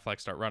and Ben Affleck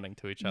start running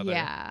to each other.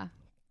 Yeah.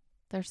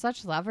 They're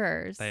such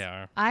lovers. They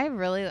are. I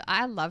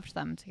loved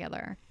them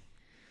together.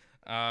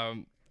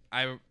 So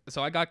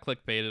I got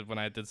clickbaited when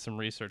I did some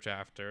research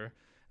after.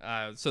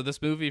 So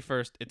this movie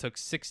first, it took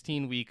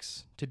 16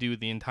 weeks to do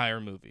the entire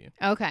movie.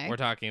 Okay. We're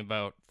talking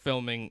about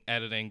filming,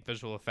 editing,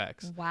 visual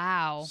effects.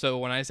 Wow. So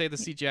when I say the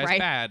CGI is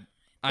bad,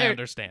 I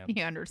understand.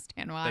 You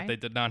understand why? That they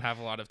did not have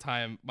a lot of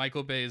time.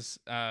 Michael Bay's,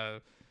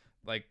 the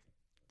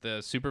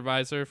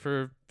supervisor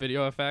for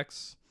video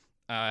effects,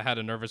 had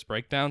a nervous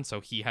breakdown, so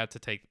he had to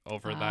take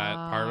over that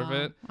part of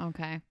it.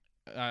 Okay.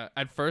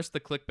 At first, the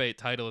clickbait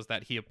title is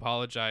that he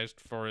apologized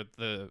for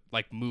the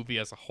movie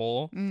as a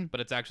whole,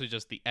 but it's actually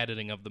just the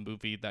editing of the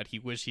movie that he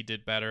wished he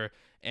did better,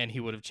 and he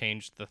would have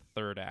changed the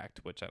third act,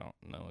 which I don't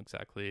know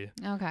exactly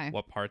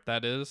what part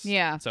that is.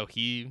 Yeah. So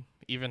he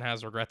even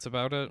has regrets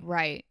about it.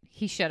 Right.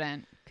 He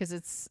shouldn't, because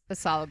it's a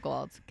solid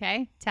gold.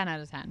 Okay? 10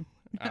 out of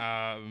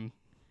 10.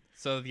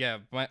 So yeah,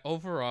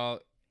 overall,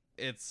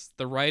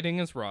 the writing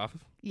is rough.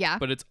 Yeah.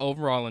 But it's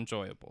overall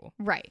enjoyable.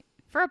 Right.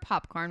 For a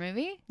popcorn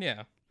movie.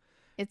 Yeah.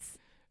 It's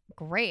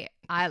great.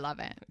 I love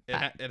it.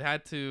 It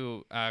had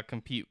to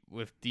compete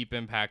with Deep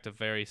Impact, a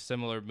very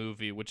similar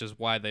movie, which is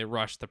why they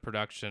rushed the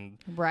production.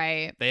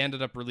 Right. They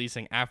ended up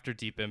releasing after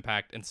Deep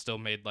Impact and still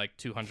made like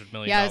 $200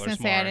 million. Yeah, I was going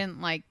to say I didn't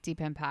like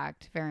Deep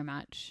Impact very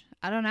much.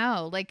 I don't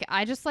know.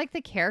 I just like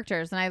the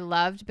characters, and I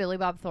loved Billy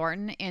Bob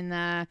Thornton in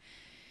the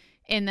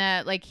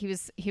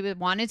he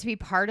wanted to be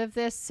part of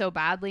this so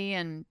badly,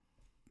 and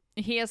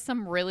he has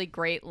some really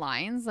great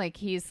lines.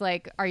 He's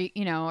like, are you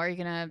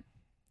gonna,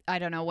 I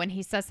don't know, when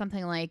he says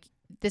something like,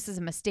 this is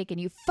a mistake and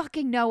you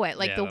fucking know it.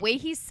 The way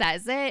he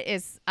says it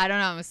is, I don't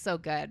know, it was so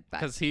good.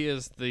 Because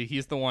he's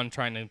the one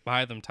trying to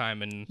buy them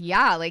time, and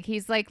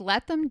he's like,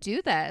 let them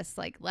do this.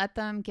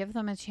 Give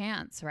them a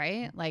chance,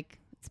 right?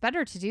 It's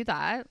better to do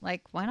that.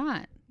 Why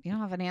not? You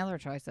don't have any other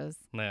choices.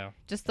 No.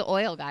 Just the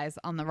oil guys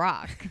on the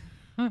rock.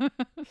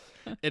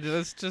 It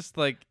is just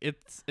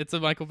it's a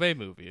Michael Bay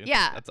movie.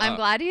 Yeah. I'm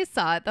glad you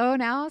saw it though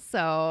now,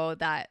 so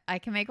that I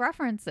can make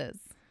references.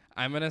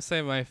 I'm going to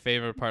say my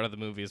favorite part of the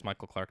movie is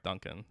Michael Clark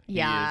Duncan.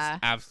 Yeah. He is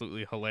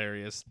absolutely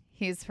hilarious.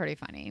 He's pretty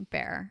funny.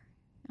 Bear.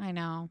 I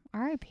know.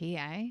 R.I.P.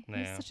 Yeah.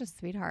 He's such a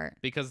sweetheart.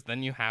 Because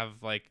then you have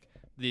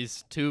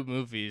these two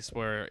movies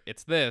where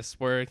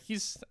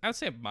he's, I would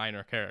say, a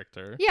minor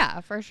character. Yeah,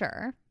 for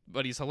sure.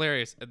 But he's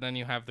hilarious. And then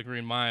you have The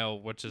Green Mile,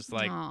 which is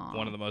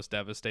one of the most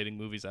devastating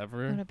movies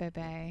ever. What a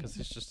baby. Because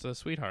he's just a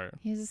sweetheart.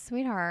 He's a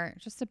sweetheart.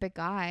 Just a big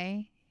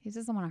guy. He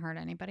doesn't want to hurt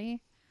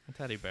anybody. A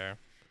teddy bear.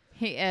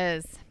 He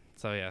is.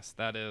 So yes,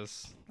 that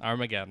is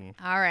Armageddon.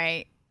 All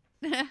right.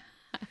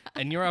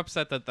 And you're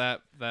upset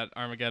that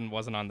Armageddon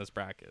wasn't on this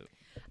bracket.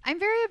 I'm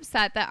very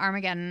upset that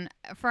Armageddon,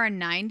 for a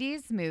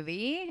 90s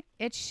movie,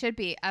 it should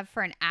be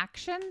for an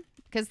action,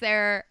 because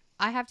I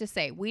have to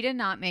say, we did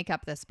not make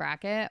up this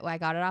bracket. I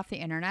got it off the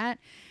internet.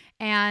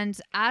 And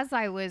as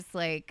I was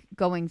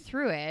going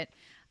through it,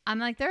 I'm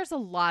like, there's a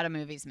lot of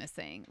movies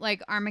missing.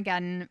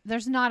 Armageddon,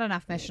 there's not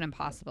enough Mission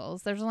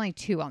Impossibles. There's only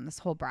 2 on this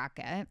whole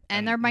bracket.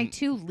 And they're my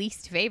 2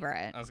 least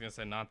favorite. I was going to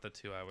say, not the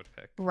 2 I would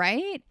pick.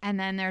 Right? And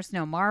then there's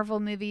no Marvel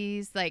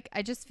movies.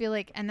 I just feel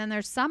and then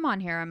there's some on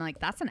here, I'm like,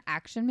 that's an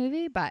action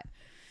movie. But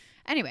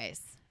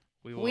anyways,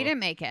 we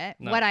didn't make it.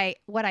 No.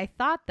 What I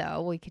thought,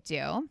 though, we could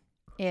do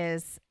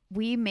is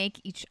we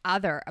make each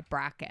other a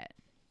bracket.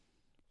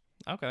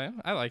 Okay,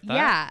 I like that.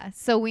 Yeah,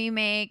 so we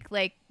make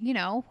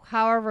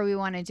however we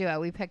want to do it.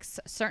 We pick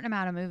a certain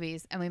amount of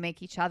movies and we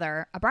make each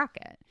other a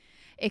bracket.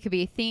 It could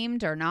be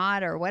themed or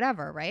not or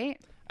whatever, right?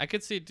 I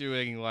could see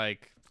doing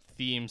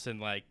themes in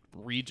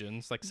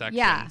regions, sections.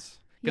 Yeah.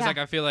 Because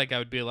I feel I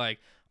would be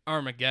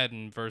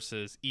Armageddon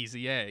versus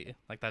Easy A.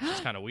 That's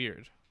just kind of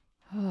weird.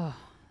 Oh,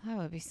 that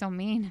would be so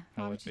mean.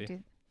 That Why would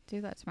you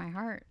do that to my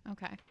heart?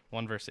 Okay.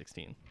 1 verse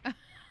 16.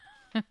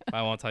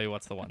 I won't tell you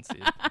what's the 1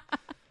 seed.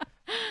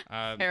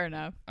 Fair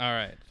enough. All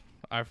right.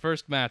 our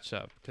first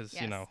matchup, because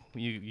Yes.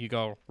 you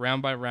go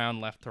round by round,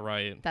 left to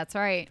right. That's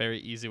right. Very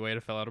easy way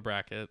to fill out a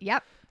bracket.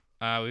 Yep.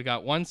 We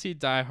got 1 seed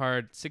Die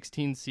Hard,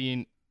 16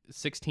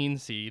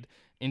 seed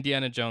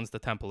Indiana Jones: The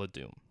Temple of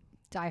Doom.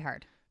 Die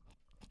Hard.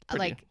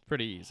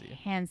 Pretty easy.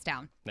 Hands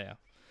down. Yeah.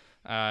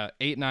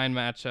 8-9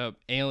 matchup: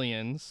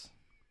 Aliens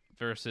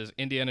versus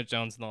Indiana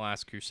Jones and the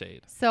Last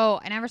Crusade. So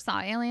I never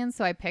saw Aliens,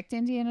 so I picked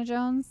Indiana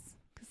Jones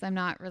because I'm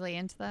not really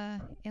into the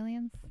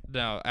aliens.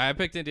 No, I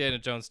picked Indiana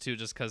Jones too,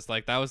 just because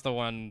that was the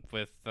one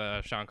with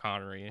Sean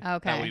Connery that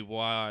Okay. we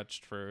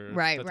watched for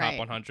Right, the right. top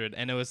 100,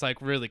 and it was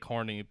really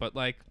corny, but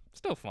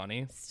still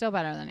funny. Still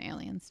better than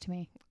Aliens to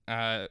me.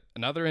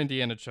 Another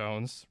Indiana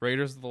Jones,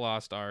 Raiders of the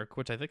Lost Ark,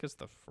 which I think is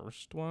the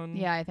first one.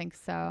 Yeah, I think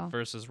so.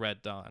 Versus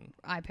Red Dawn.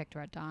 I picked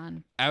Red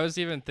Dawn. I was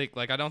even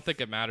I don't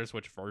think it matters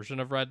which version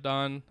of Red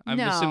Dawn. I'm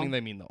No. assuming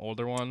they mean the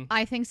older one.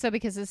 I think so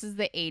because this is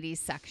the 80s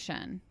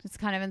section. It's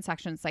kind of in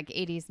sections like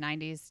 80s,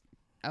 90s,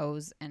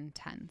 O's, and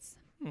 10s.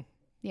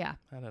 Yeah.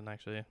 I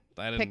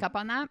didn't Pick up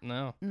on that?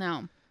 No.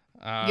 No.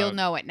 You'll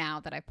know it now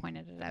that I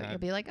pointed it out. You'll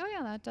be like, oh,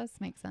 yeah, that does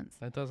make sense.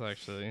 That does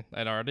actually.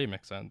 It already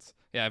makes sense.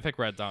 Yeah, I picked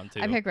Red Dawn too.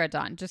 I picked Red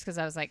Dawn just because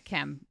I was like,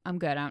 Kim, I'm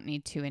good. I don't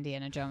need 2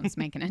 Indiana Jones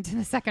making it to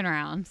the second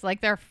round.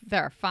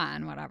 They're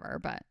fun, whatever.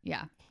 But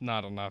yeah.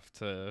 Not enough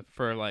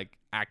for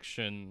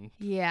action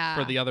Yeah.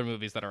 for the other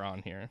movies that are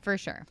on here. For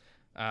sure.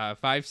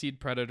 5 seed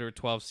Predator,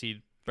 12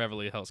 seed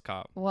Beverly Hills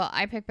Cop. Well,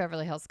 I picked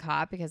Beverly Hills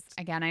Cop because,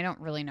 again, I don't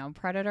really know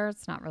Predator.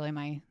 It's not really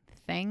my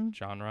thing.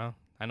 Genre.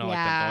 I know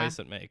Yeah. the noise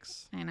it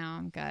makes. I know.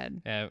 I'm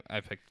good. Yeah,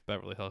 I picked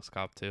Beverly Hills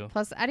Cop too.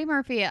 Plus, Eddie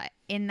Murphy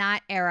in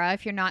that era,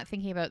 if you're not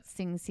thinking about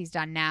things he's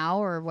done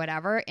now or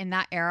whatever, in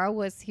that era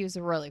he was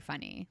really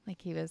funny.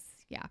 He was,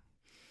 yeah.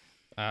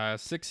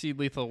 6 seed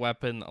Lethal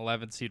Weapon,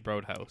 11 seed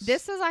Roadhouse.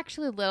 This was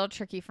actually a little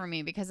tricky for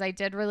me because I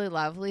did really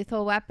love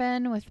Lethal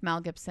Weapon with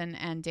Mel Gibson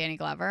and Danny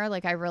Glover.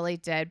 I really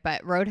did.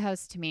 But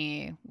Roadhouse to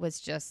me was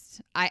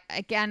just,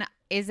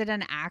 is it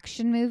an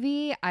action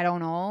movie? I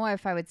don't know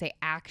if I would say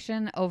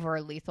action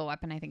over Lethal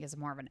Weapon. I think is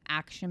more of an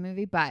action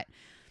movie. But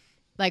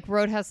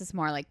Roadhouse is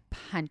more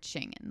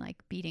punching and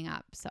beating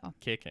up. So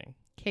Kicking.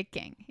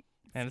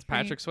 And it's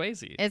Patrick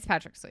Swayze. It's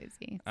Patrick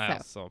Swayze. I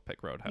also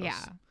pick Roadhouse.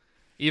 Yeah.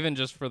 Even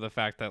just for the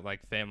fact that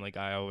Family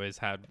Guy always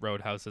had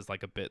Roadhouse as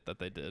a bit that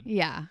they did.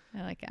 Yeah,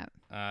 I like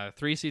it.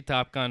 3 seed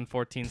Top Gun,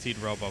 14 seed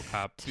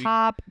RoboCop.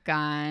 Top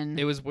Gun.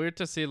 It was weird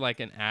to see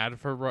an ad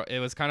for. It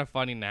was kind of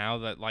funny now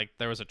that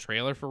there was a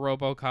trailer for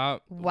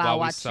RoboCop while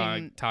we saw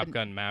watching Top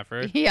Gun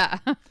Maverick. Yeah,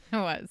 it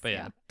was. But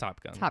yeah,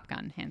 Top Gun. Top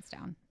Gun, hands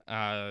down.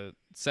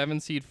 7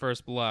 seed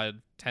First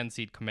Blood, 10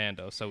 seed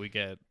Commando. So we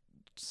get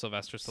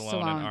Sylvester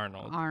Stallone and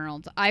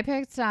Arnold. I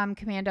picked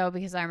Commando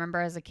because I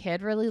remember as a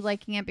kid really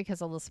liking it because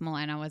Alyssa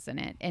Milano was in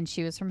it, and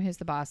she was from Who's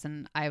the Boss,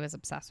 and I was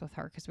obsessed with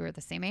her because we were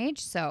the same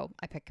age. So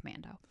I picked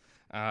Commando.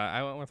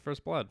 I went with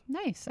First Blood.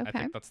 Nice. Okay. I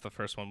think that's the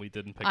first one we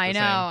didn't pick.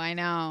 I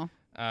know.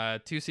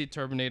 2 seed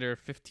Terminator,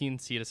 15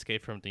 seed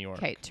Escape from New York.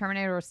 Okay,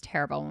 Terminator was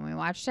terrible when we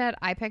watched it.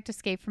 I picked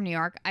Escape from New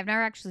York. I've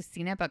never actually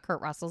seen it, but Kurt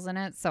Russell's in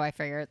it, so I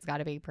figure it's got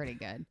to be pretty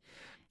good.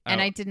 And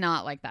I did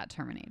not like that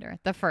Terminator,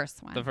 the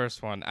first one. The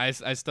first one. I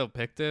still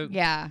picked it.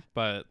 Yeah.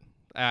 But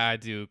I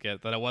do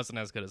get that it wasn't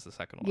as good as the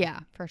second one. Yeah,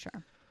 for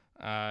sure.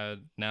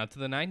 Now to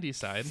the 90s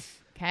side.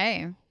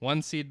 Okay.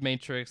 1 seed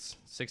Matrix,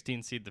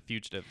 16 seed The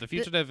Fugitive. The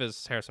Fugitive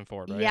is Harrison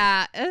Ford, right?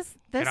 Yeah.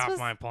 Get off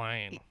my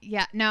plane.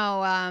 Yeah.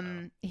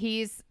 No.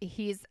 He's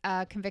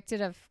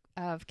convicted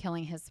of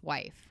killing his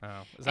wife.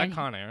 Oh, is that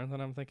Con Air that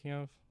I'm thinking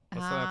of?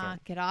 What's the other one?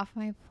 Get off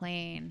my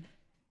plane.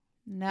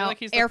 No. I feel like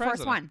he's the Air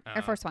Force president. One. Oh.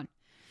 Air Force One.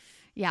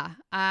 Yeah.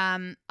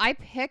 I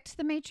picked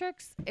The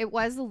Matrix. It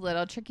was a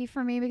little tricky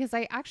for me because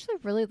I actually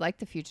really like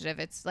The Fugitive.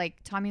 It's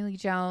Tommy Lee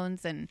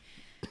Jones and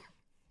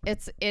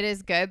it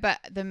is good, but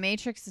The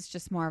Matrix is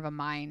just more of a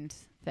mind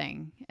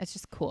thing. It's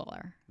just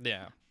cooler.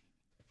 Yeah.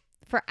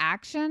 For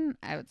action,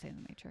 I would say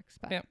The Matrix.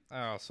 But Yeah.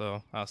 I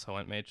also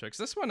went Matrix.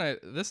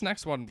 This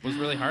next one was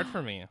really hard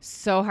for me.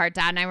 So hard.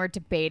 Dad and I were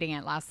debating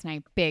it last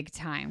night big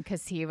time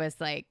because he was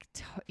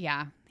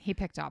he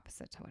picked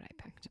opposite to what I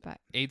picked. But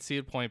 8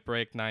 seed Point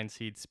Break, 9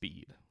 seed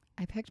Speed.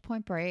 I picked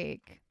Point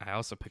Break. I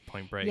also picked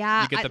Point Break.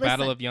 Yeah, You get the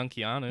Battle of Young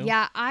Keanu.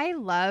 Yeah, I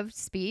loved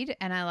Speed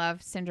and I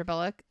loved Sandra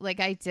Bullock.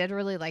 I did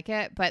really like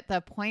it, but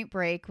the Point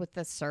Break with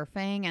the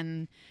surfing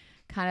and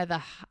kind of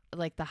the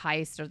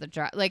heist or the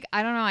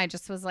I don't know. I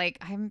just was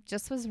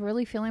was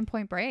really feeling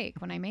Point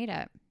Break when I made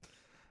it.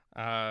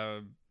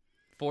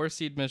 4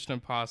 seed Mission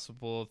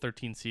Impossible,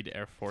 13 seed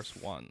Air Force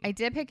One. I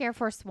did pick Air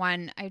Force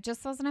One. I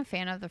just wasn't a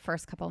fan of the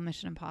first couple of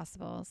Mission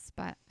Impossibles,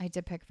 but I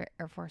did pick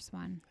Air Force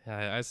One.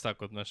 Yeah, I stuck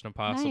with Mission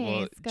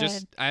Impossible. Nice,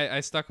 good.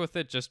 I stuck with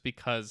it just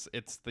because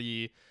it's to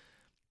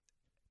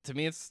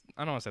me it's,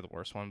 I don't want to say the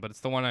worst one, but it's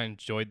the one I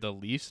enjoyed the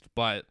least.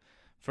 But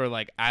for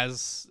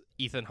as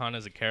Ethan Hunt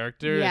as a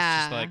character, it's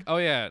just oh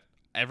yeah,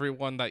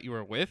 everyone that you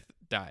were with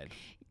died.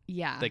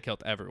 Yeah, they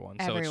killed everyone.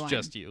 So it's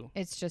just you.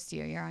 It's just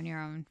you. You're on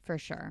your own for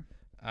sure.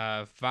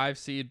 5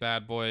 seed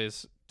Bad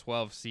Boys,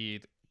 12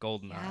 seed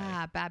Goldeneye.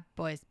 Yeah, bad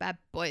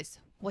boys.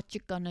 What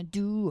you gonna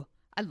do?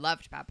 I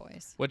loved Bad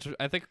Boys. Which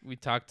I think we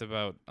talked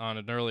about on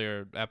an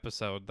earlier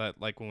episode,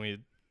 that like when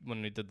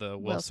we did the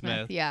Will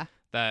Smith, Yeah.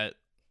 that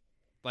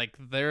like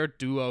their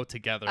duo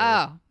together.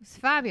 Oh, it's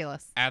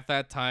fabulous. At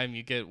that time,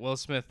 you get Will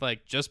Smith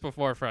like just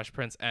before Fresh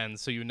Prince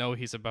ends, so you know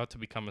he's about to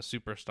become a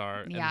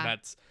superstar, Yeah. and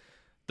that's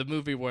the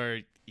movie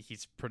where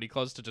he's pretty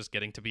close to just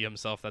getting to be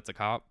himself. That's a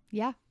cop.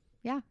 Yeah.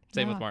 Yeah.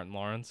 Same No. with Martin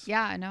Lawrence.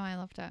 Yeah, I know. I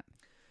loved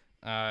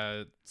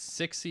it.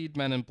 6 seed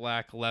Men in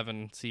Black,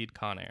 11 seed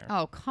Con Air.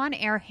 Oh, Con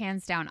Air,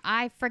 hands down.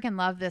 I freaking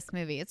love this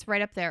movie. It's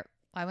right up there.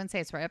 I wouldn't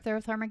say it's right up there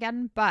with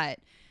Armageddon, but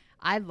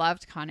I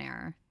loved Con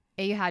Air.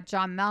 You had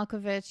John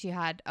Malkovich. You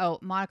had,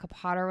 Monica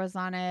Potter was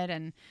on it,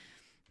 and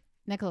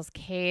Nicolas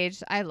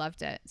Cage. I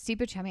loved it. Steve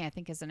Buscemi, I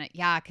think, is in it.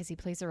 Yeah, because he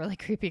plays a really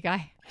creepy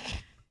guy.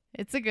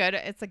 It's a good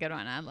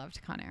one. I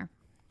loved Con Air.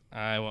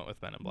 I went with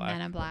Men in Black.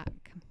 Men in Black.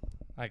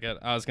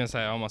 I was gonna say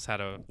I almost had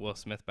a Will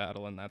Smith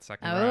battle in that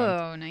second round.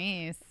 Oh,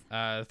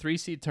 nice. 3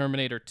 seed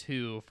Terminator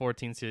 2,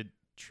 14 seed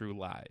True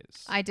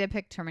Lies. I did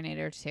pick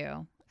Terminator 2.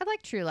 I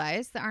like True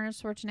Lies, the Arnold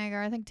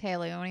Schwarzenegger. I think Téa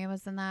Leoni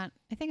was in that.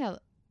 I'm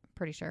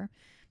pretty sure.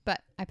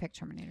 But I picked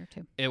Terminator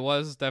 2. It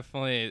was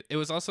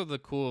also the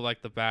cool,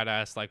 like the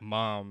badass, like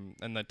mom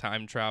and the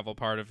time travel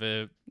part of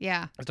it.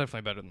 Yeah. It's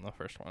definitely better than the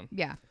first one.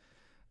 Yeah.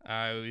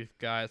 We've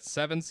got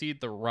 7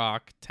 seed The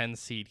Rock, 10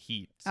 seed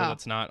Heat. So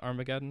that's not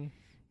Armageddon.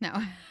 No.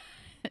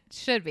 It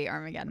should be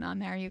Armageddon on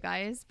there, you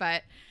guys.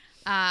 But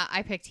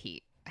I picked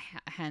Heat.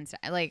 Hands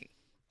down. Like,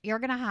 you're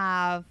going to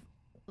have,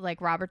 like,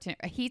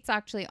 Heat's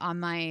actually on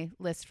my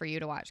list for you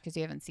to watch because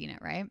you haven't seen it,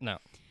 right? No.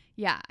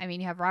 Yeah. I mean,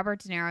 you have Robert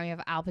De Niro, you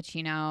have Al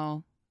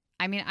Pacino.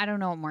 I mean, I don't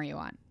know what more you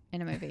want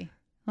in a movie.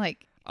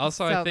 Like,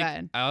 also, so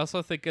I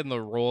also think in the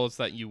roles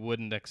that you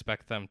wouldn't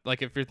expect them.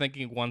 Like, if you're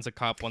thinking one's a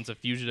cop, one's a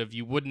fugitive,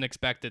 you wouldn't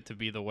expect it to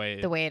be the way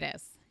it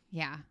is.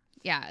 Yeah.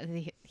 Yeah,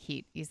 the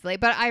Heat easily.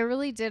 But I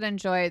really did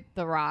enjoy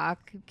The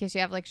Rock because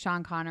you have like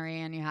Sean Connery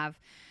and you have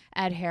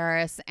Ed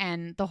Harris,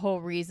 and the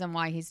whole reason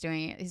why he's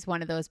doing it, he's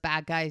one of those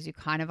bad guys. You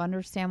kind of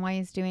understand why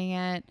he's doing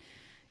it.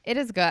 It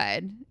is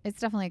good. It's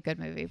definitely a good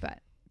movie, but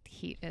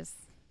Heat is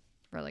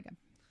really good.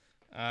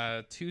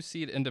 2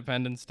 seed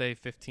Independence Day,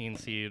 15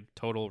 seed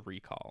Total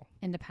Recall.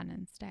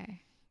 Independence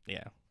Day.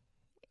 Yeah.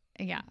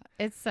 Yeah,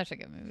 it's such a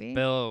good movie.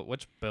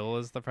 Which Bill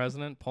is the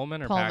president?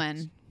 Pullman or Pullman?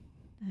 Pax?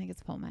 I think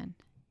it's Pullman.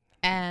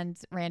 And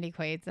Randy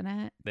Quaid's in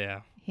it.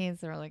 Yeah.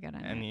 He's really good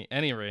in it.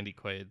 Any Randy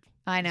Quaid.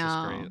 I know.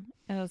 Just great.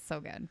 It was so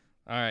good.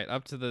 All right,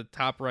 up to the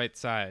top right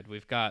side,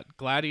 we've got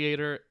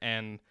Gladiator,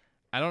 and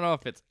I don't know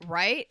if it's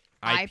right.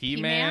 IP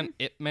Man,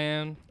 It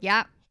Man.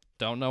 Yeah.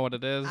 Don't know what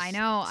it is. I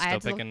know.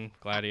 Still picking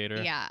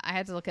Gladiator. Yeah, I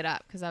had to look it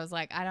up because I was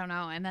like, I don't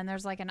know. And then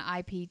there's like an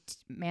IP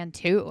Man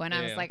 2, and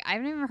I was like, I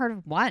haven't even heard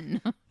of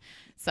one.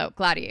 So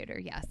Gladiator,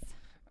 yes.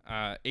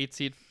 8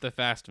 seed The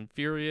Fast and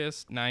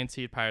Furious, 9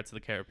 seed Pirates of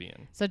the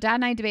Caribbean. So Dad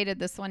and I debated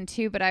this one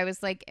too, but I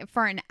was like,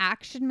 for an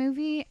action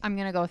movie, I'm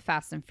going to go with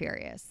Fast and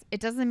Furious.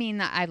 It doesn't mean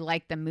that I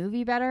like the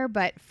movie better,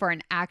 but for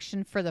an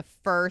action for the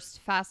first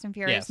Fast and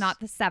Furious, not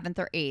the 7th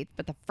or 8th,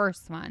 but the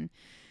first one,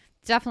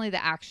 definitely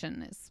the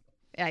action is,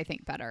 I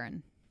think, better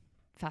in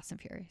Fast and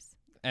Furious.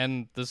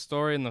 And the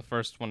story in the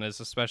first one is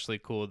especially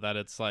cool that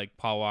it's like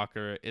Paul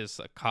Walker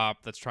is a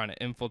cop that's trying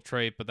to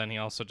infiltrate, but then he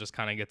also just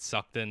kind of gets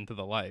sucked into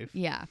the life.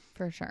 Yeah,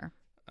 for sure.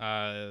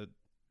 I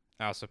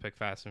also picked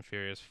Fast and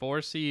Furious.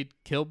 4 seed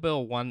Kill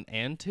Bill 1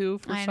 and 2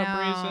 for some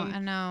reason. I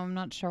know. I'm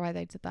not sure why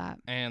they did that.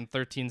 And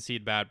 13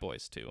 seed Bad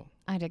Boys 2.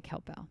 I did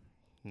Kill Bill.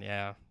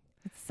 Yeah.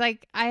 It's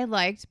like, I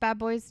liked Bad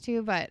Boys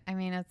 2, but I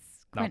mean,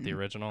 it's Quentin. Not the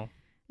original.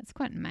 It's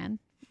Quentin, man.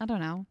 I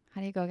don't know.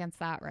 How do you go against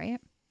that, right?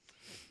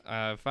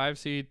 5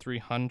 seed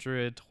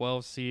 300,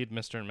 12 seed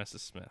Mr. and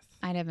Mrs. Smith.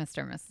 I did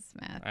Mr. and Mrs.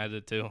 Smith. I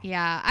did too.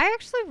 Yeah, I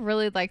actually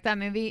really liked that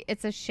movie.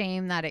 It's a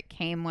shame that it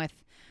came with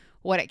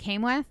what it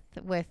came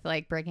with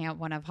like breaking up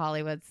one of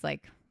Hollywood's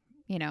like,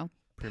 you know,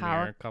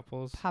 Premier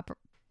couples,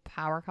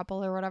 power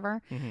couple or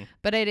whatever. Mm-hmm.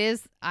 But it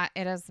is a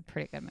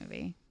pretty good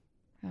movie.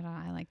 I don't know,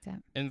 I liked it.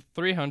 In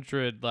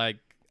 300, like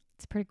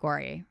it's pretty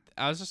gory.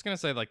 I was just gonna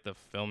say like the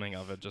filming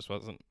of it just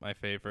wasn't my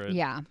favorite.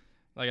 Yeah.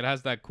 Like, it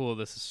has that cool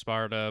 "This is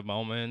Sparta"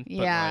 moment, but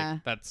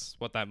like that's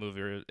what that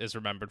movie is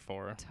remembered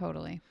for.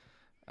 Totally.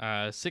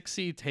 6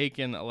 seed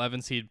Taken,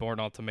 11 seed Bourne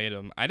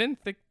Ultimatum. I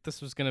didn't think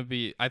this was gonna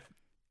be.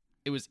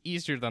 It was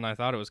easier than I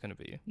thought it was gonna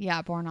be.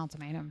 Yeah, Bourne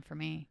Ultimatum for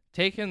me.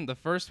 Taken, the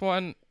first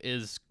one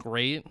is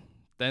great.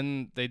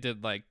 Then they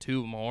did like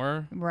 2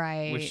 more,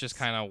 right? Which just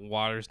kind of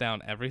waters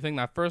down everything.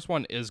 That first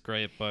one is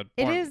great, but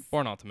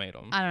Bourne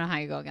Ultimatum. I don't know how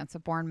you go against a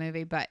Bourne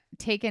movie, but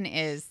Taken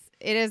is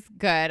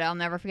good. I'll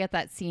never forget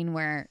that scene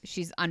where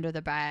she's under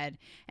the bed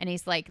and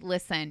he's like,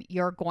 "Listen,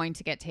 you're going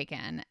to get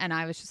taken." And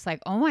I was just like,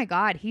 "Oh my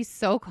God, he's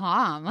so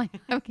calm." Like,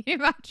 can you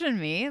imagine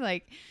me?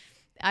 Like,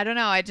 I don't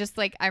know.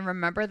 I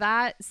remember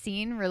that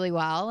scene really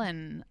well,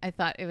 and I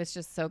thought it was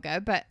just so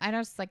good. But I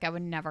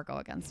would never go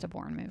against a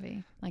Bourne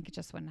movie. Like, it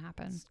just wouldn't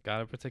happen. It's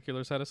got a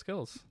particular set of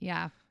skills.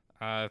 Yeah.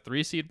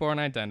 3 seed Bourne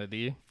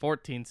Identity,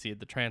 14 seed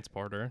The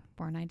Transporter.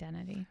 Bourne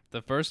Identity.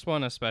 The first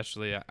one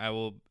especially, I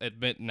will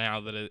admit now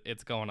that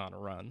it's going on a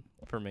run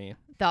for me.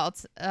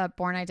 The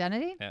Bourne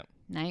Identity? Yeah.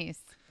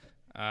 Nice.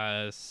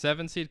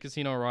 7 seed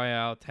Casino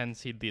Royale, 10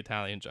 seed The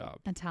Italian Job.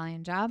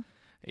 Italian Job.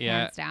 Yeah,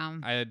 Hands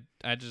down.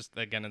 I just,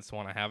 again, it's the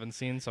one I haven't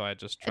seen, so I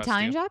just trust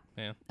Italian you. Job?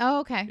 Yeah. Oh,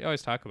 okay. You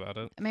always talk about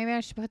it. Maybe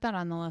I should put that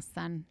on the list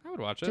then. I would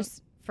watch it.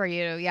 Just for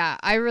you. Yeah,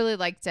 I really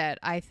liked it.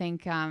 I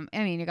think, I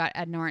mean, you got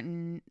Ed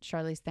Norton,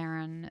 Charlize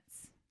Theron.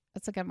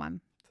 It's a good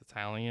one. It's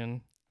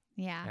Italian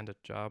Yeah. and a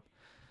job.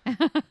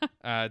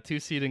 2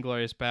 seed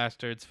Inglourious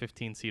Bastards,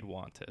 15 seed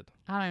Wanted.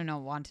 I don't even know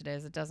what Wanted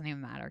is. It doesn't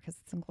even matter because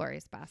it's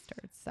Inglourious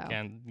Bastards. So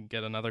Can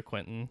get another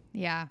Quentin.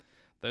 yeah.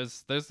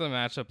 There's the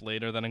matchup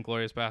later that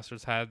Inglourious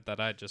Bastards had that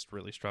I just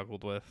really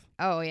struggled with.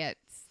 Oh yeah,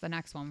 it's the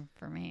next one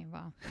for me.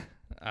 Well,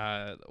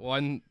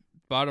 One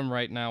bottom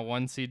right now,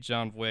 1 seed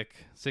John Wick,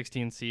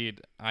 16 seed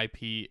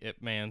IP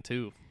Ip Man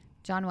 2.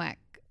 John Wick.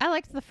 I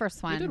liked the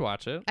first one. You did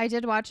watch it. I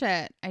did watch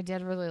it. I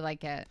did really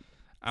like it.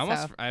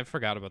 I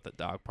forgot about the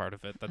dog part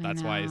of it. I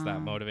That's why he's that know.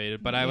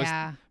 motivated. But I was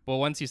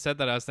once you said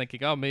that, I was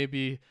thinking, oh,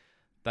 maybe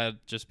that'd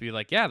just be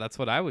like, yeah, that's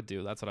what I would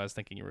do. That's what I was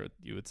thinking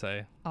you would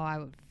say. Oh, I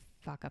would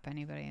fuck up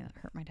anybody that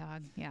hurt my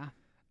dog. Yeah.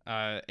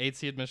 8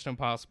 seed Mission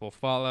Impossible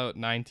Fallout,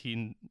 9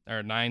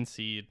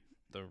 seed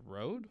The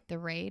Road. The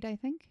Raid, I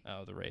think.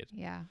 Oh, The Raid.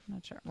 Yeah, I'm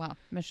not sure. Well,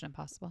 Mission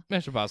Impossible.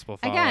 Mission Impossible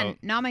Fallout. Again,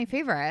 not my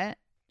favorite.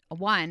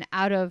 One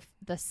out of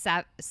the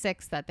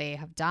 6 that they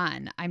have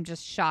done. I'm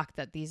just shocked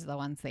that these are the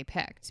ones they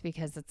picked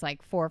because it's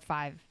like 4,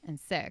 5, and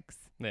 6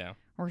 Yeah.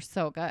 were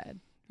so good.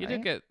 You right?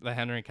 did get the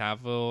Henry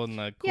Cavill and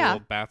the cool Yeah.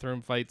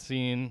 bathroom fight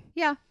scene.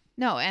 Yeah.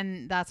 No,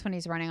 and that's when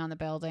he's running on the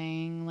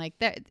building. Like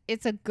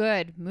it's a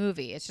good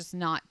movie. It's just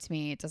not, to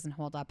me, it doesn't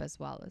hold up as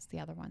well as the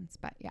other ones.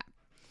 But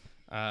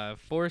yeah.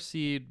 4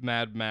 seed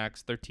Mad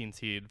Max, 13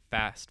 seed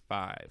Fast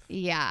 5.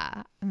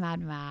 Yeah. Mad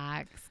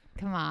Max.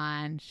 Come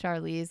on.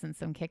 Charlize and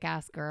some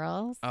kick-ass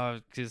girls.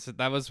 Because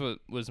that was what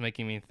was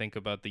making me think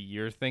about the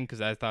year thing,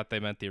 because I thought they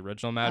meant the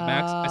original Mad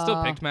Max. I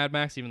still picked Mad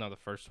Max, even though the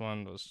first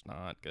one was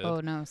not good. Oh,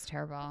 no, it's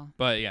terrible.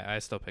 But yeah, I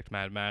still picked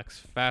Mad Max.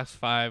 Fast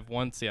 5,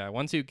 once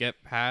you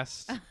get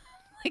past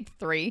Like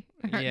 3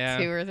 or Yeah.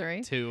 2 or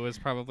 3. 2 is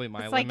probably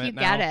my It's limit like you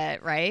now. get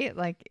it, right?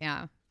 Like,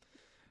 yeah.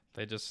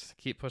 They just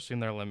keep pushing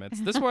their limits.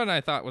 This one I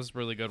thought was a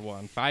really good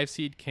one. 5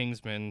 seed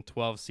Kingsman,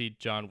 12 seed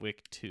John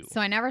Wick 2. So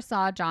I never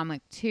saw John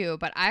Wick 2,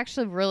 but I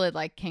actually really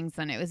liked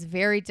Kingsman. It was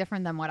very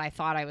different than what I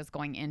thought I was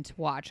going in to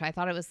watch. I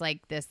thought it was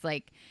like this,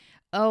 like,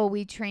 oh,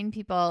 we train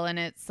people, and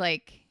it's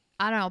like,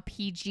 I don't know,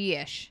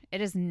 PG-ish.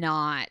 It is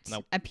not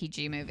a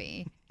PG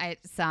movie.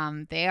 It's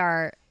they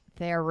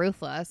are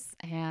ruthless,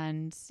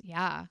 and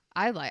yeah,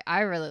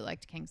 I really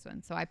liked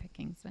Kingsman, so I picked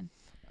Kingsman.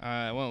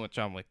 I went with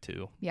John Wick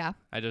 2. Yeah.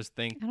 I just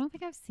think I don't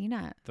think I've seen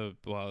it.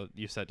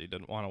 you said you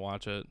didn't want to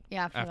watch it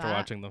Yeah. after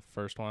watching the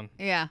first one.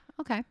 Yeah.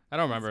 Okay. I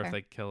don't remember That's if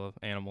fair. they kill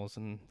animals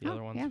in the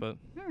other ones, yeah. but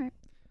All right.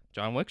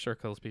 John Wick sure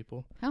kills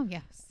people. Oh,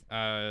 yes.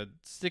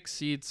 6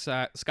 seed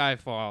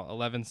Skyfall,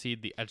 11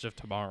 seed The Edge of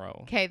Tomorrow.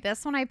 Okay,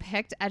 this one I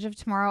picked Edge of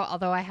Tomorrow,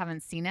 although I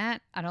haven't seen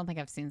it. I don't think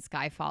I've seen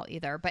Skyfall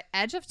either. But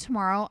Edge of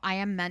Tomorrow, I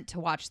am meant to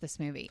watch this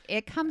movie.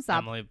 It comes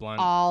up Emily Blunt,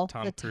 all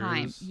Tom the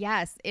time. Cruise.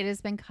 Yes, it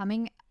has been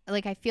coming.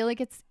 Like, I feel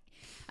like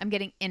I'm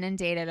getting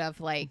inundated of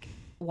like,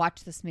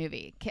 watch this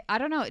movie. I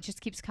don't know. It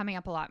just keeps coming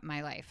up a lot in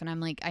my life. And I'm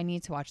like, I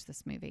need to watch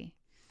this movie.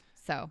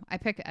 So I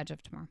picked Edge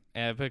of Tomorrow.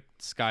 And I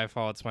picked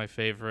Skyfall. It's my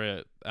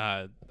favorite.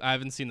 I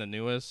haven't seen the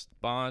newest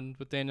Bond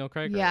with Daniel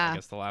Craig. Yeah. Or I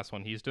guess the last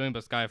one he's doing,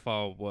 but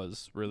Skyfall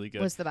was really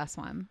good. Was the best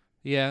one.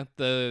 Yeah,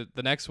 the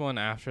next one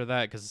after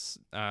that, because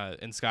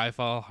in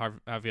Skyfall,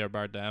 Javier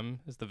Bardem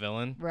is the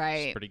villain. Right.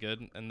 Which is pretty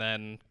good. And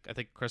then I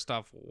think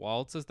Christoph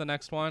Waltz is the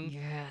next one.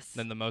 Yes.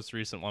 Then the most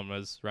recent one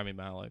was Rami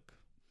Malek.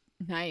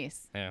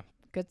 Nice. Yeah.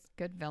 Good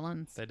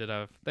villains. They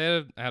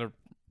had a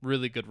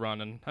really good run,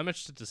 and I'm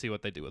interested to see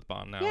what they do with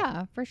Bond now.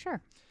 Yeah, for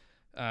sure.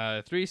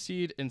 3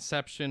 seed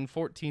Inception,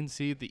 14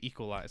 seed The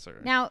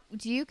Equalizer. Now,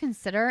 do you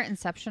consider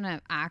Inception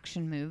an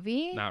action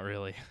movie? Not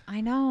really.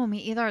 I know, me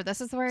either. This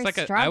is where It's I like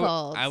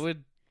struggled. I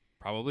would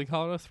probably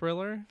call it a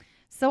thriller.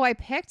 So I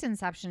picked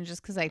Inception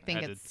just because I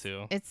think I did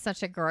too. it's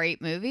such a great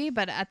movie.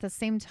 But at the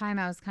same time,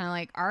 I was kind of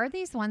like, are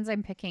these ones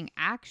I'm picking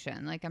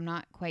action? Like, I'm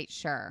not quite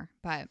sure.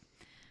 But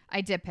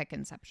I did pick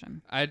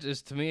Inception.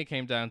 To me, it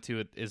came down to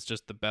it is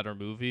just the better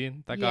movie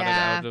that got it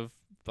Yeah. out of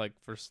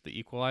versus The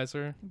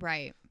Equalizer,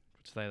 Right.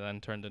 which they then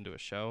turned into a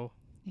show.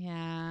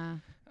 Yeah.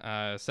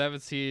 7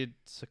 seed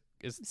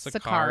is Sicario,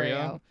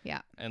 Sicario.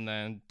 Yeah. and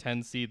then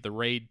 10 seed The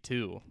Raid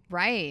 2.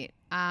 Right.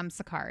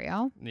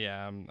 Sicario.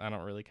 Yeah, I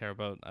don't really care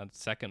about a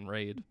second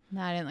Raid.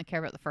 No, I didn't care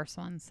about the first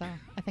one, so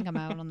I think I'm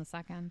out on the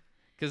second.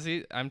 Because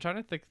I'm trying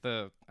to think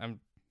I'm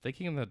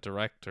thinking the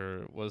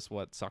director was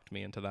what sucked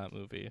me into that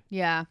movie.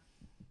 Yeah.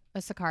 A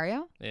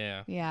Sicario?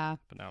 Yeah. Yeah.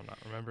 But now I'm not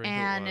remembering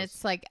And who it was.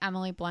 it's like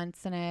Emily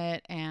Blunt's in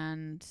it,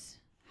 and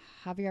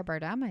Javier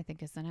Bardem, I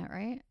think, is in it,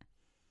 right?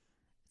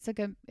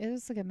 It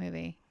was a good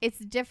movie. It's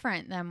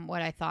different than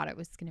what I thought it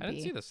was going to I be.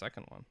 didn't see the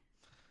second one.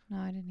 No,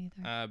 I didn't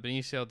either.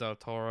 Benicio del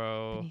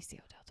Toro. Benicio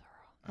del Toro.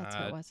 That's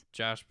what it was.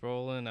 Josh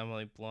Brolin,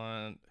 Emily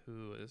Blunt,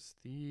 who is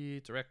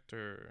the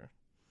director.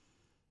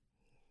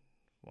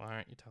 Why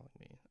aren't you telling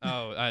me?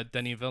 Oh,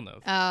 Denis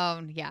Villeneuve.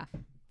 Oh, yeah.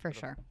 For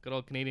sure. Good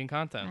old Canadian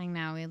content. I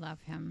know. We love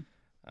him.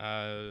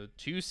 2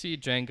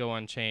 Django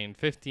Unchained,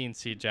 15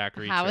 Jack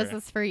Reacher. How is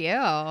this for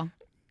you?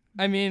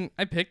 I mean,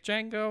 I picked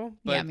Django,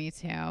 but Yeah, me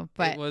too.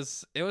 But it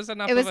was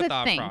enough it was of a a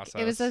thought think.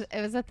 process.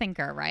 It was a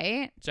thinker,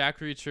 right? Jack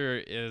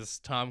Reacher is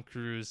Tom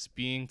Cruise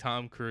being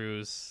Tom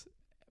Cruise,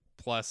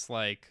 plus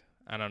like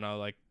I don't know,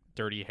 like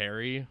Dirty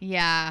Harry.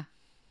 Yeah,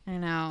 I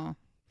know.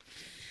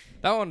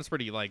 That one is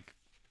pretty like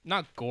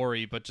not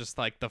gory, but just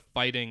like the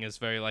fighting is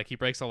very like he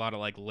breaks a lot of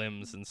like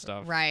limbs and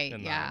stuff. Right. in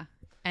Yeah. that.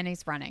 And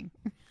he's running.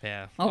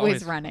 Yeah.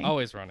 Always running.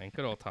 Always running.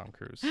 Good old Tom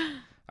Cruise.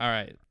 All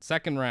right.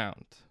 Second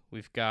round.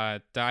 We've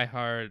got Die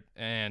Hard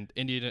and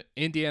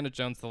Indiana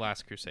Jones: The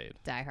Last Crusade.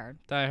 Die Hard.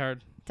 Die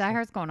Hard. Die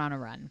Hard's going on a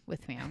run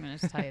with me. I'm going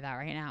to just tell you that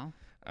right now.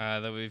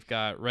 Then we've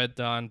got Red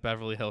Dawn,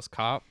 Beverly Hills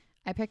Cop.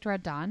 I picked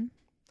Red Dawn.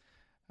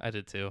 I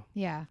did too.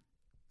 Yeah.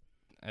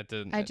 I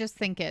didn't. I just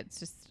think it's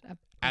just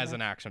as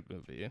an action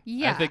movie.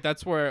 Yeah. I think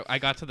that's where I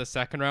got to the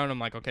second round. I'm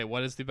like, okay,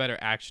 what is the better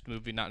action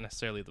movie? Not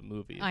necessarily the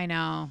movie. I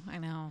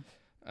know.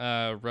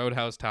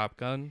 Roadhouse, Top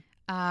Gun.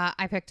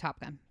 I picked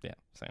Top Gun. Yeah,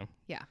 same.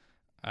 Yeah.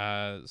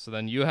 So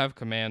then you have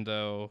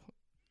Commando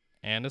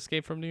and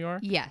Escape from New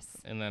York. Yes.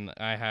 And then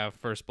I have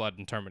First Blood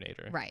and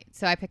Terminator. Right.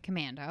 So I picked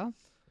Commando.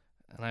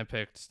 And I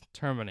picked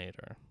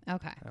Terminator.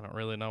 Okay. I don't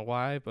really know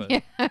why, but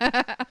Yeah.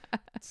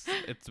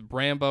 it's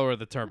Rambo or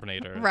the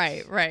Terminator.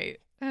 Right.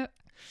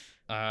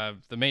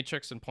 The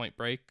Matrix and Point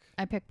Break.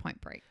 I picked Point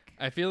Break.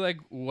 I feel like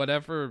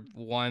whatever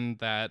won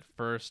that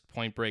first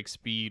Point Break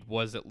speed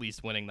was at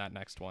least winning that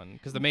next one.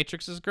 Because the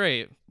Matrix is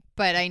great.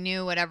 But I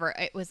knew whatever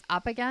it was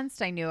up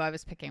against, I knew I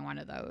was picking one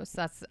of those.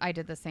 I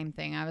did the same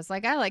thing. I was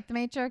like, I like the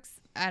Matrix.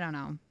 I don't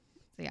know.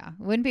 So yeah,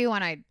 wouldn't be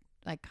one I'd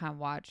like kind of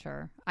watch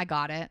or I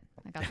got it.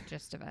 I got the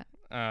gist of it.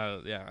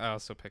 Yeah, I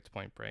also picked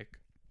Point Break.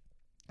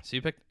 So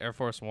you picked Air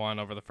Force One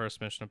over the first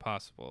Mission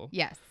Impossible.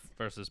 Yes.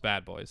 Versus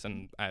Bad Boys,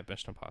 and I have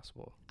Mission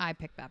Impossible. I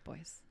picked Bad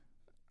Boys.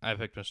 I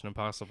picked Mission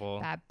Impossible.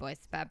 Bad Boys.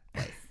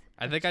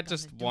 I think I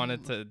just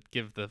wanted to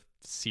give the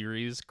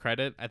series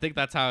credit. I think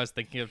that's how I was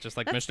thinking of just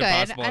like That's Mission good.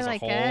 Impossible as I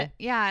like a whole. it.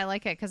 Yeah, I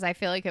like it because I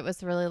feel like it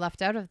was really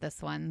left out of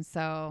this one.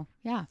 So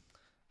yeah.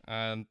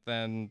 And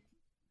then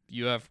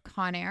you have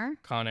Con Air.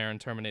 Con Air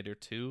and Terminator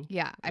 2.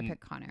 Yeah, I And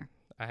picked Con Air.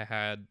 I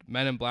had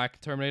Men in Black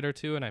and Terminator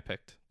 2, and I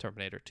picked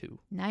Terminator 2.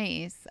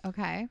 Nice.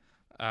 Okay.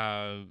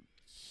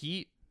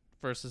 Heat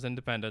versus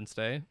Independence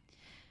Day.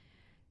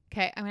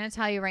 Okay, I'm going to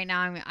tell you right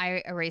now,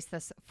 I erased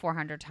this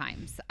 400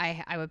 times.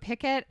 I would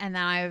pick it, and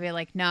then I would be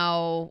like,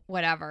 no,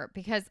 whatever.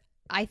 Because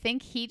I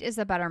think Heat is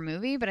a better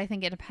movie, but I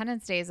think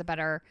Independence Day is a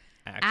better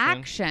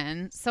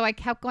action. So I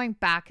kept going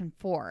back and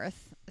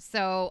forth.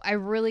 So I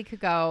really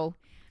could go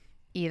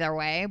either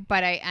way,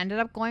 but I ended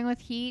up going with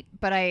Heat.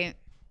 But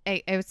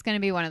it was going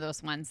to be one of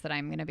those ones that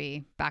I'm going to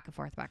be back and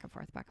forth.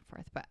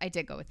 But I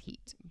did go with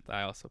Heat.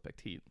 I also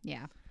picked Heat.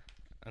 Yeah.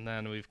 And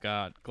then we've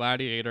got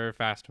Gladiator,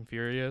 Fast and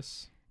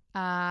Furious.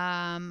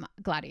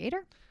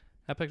 Gladiator.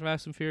 I picked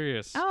Fast and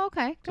Furious. Oh,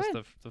 okay. Good.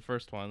 Just the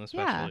first one,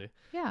 especially.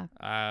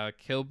 Yeah.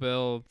 Kill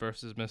Bill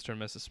versus Mr.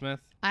 and Mrs.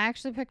 Smith. I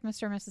actually picked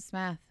Mr. and Mrs.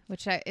 Smith,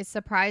 which is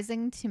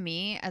surprising to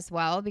me as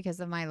well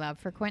because of my love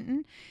for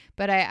Quentin.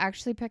 But I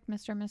actually picked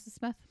Mr. and Mrs.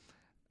 Smith.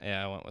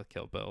 Yeah, I went with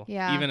Kill Bill.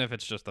 Yeah. Even if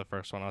it's just the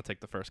first one, I'll take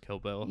the first Kill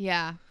Bill.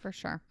 Yeah, for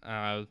sure.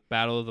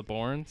 Battle of the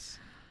Bournes.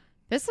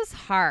 This was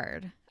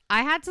hard.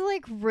 I had to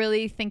like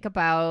really think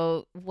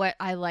about what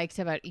I liked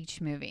about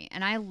each movie.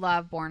 And I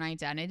love Bourne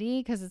Identity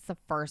because it's the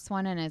first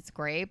one and it's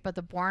great. But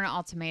the Bourne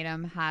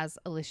Ultimatum has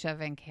Alicia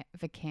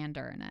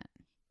Vikander in it.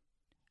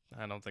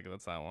 I don't think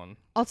that's that one.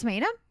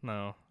 Ultimatum?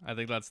 No, I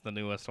think that's the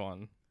newest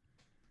one.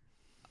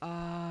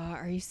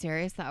 Are you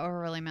serious? That would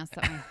really mess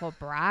up my whole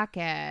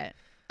bracket.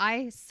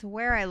 I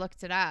swear I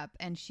looked it up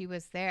and she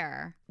was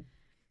there.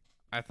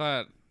 I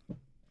thought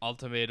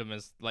Ultimatum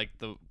is like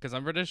because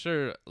I'm pretty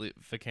sure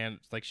Vikander,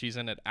 like she's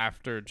in it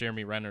after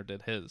Jeremy Renner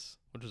did his,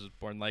 which was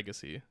Bourne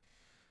Legacy.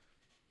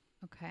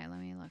 Okay, let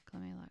me look.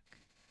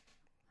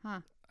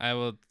 Huh. I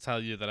will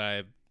tell you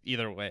that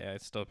either way, I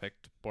still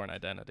picked Bourne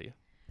Identity.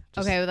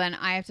 Okay, well then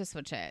I have to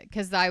switch it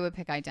because I would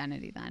pick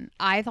Identity then.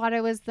 I thought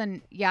it was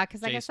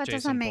because I guess that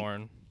doesn't make.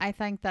 Bourne. I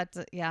think that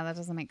that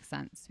doesn't make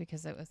sense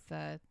because it was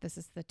this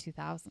is the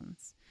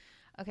 2000s.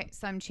 Okay,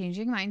 so I'm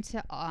changing mine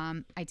to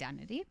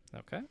Identity.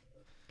 Okay.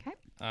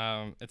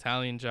 Okay.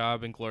 Italian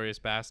Job and Glorious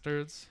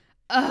Bastards.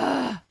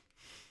 Ugh,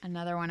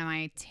 another one of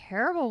my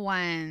terrible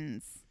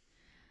ones.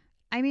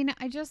 I mean,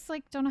 I just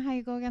don't know how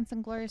you go against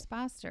Inglourious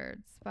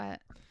Bastards, but.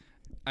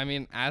 I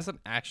mean, as an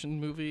action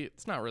movie,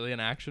 it's not really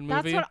an action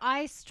movie. That's what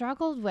I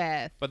struggled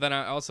with. But then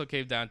I also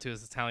came down to,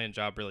 is Italian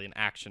Job really an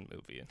action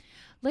movie?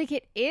 Like,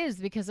 it is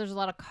because there's a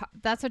lot of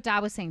that's what Dad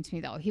was saying to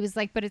me, though. He was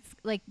like, but it's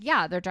like,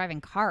 yeah, they're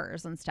driving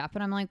cars and stuff.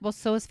 And I'm like, well,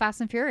 so is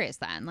Fast and Furious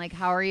then. Like,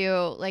 how are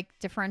you,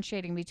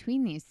 differentiating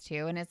between these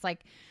two? And it's,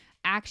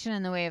 action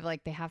in the way of,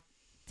 they have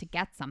to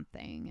get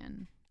something.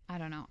 And I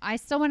don't know. I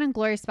still went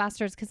Inglourious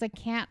Bastards because I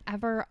can't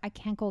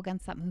go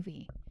against that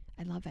movie.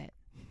 I love it.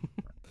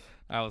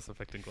 I also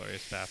picked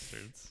Inglourious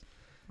Bastards.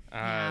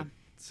 Yeah.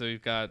 So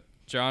you've got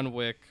John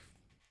Wick.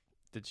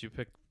 Did you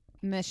pick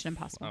Mission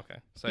Impossible. Okay.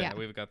 So yeah, Yeah.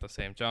 we've got the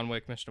same. John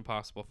Wick, Mission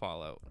Impossible,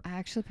 Fallout. I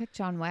actually picked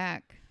John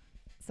Wick.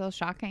 So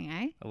shocking,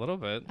 eh? A little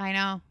bit. I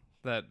know.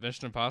 That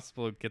Mission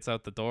Impossible gets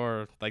out the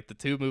door. Like the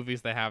 2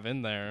 movies they have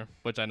in there,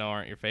 which I know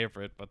aren't your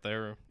favorite, but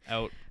they're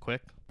out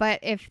quick. But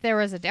if there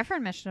was a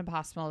different Mission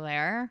Impossible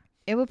there,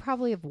 it would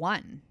probably have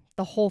won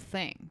the whole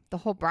thing, the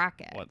whole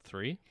bracket. What,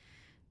 3?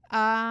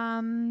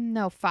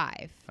 No,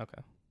 5.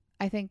 Okay.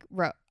 I think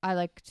I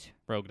liked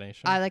Rogue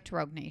Nation.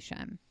 Rogue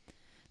Nation.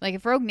 Like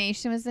if Rogue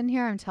Nation was in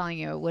here, I'm telling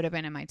you, it would have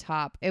been in my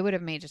top. It would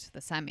have made it to the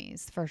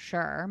semis for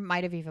sure.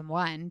 Might have even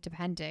won,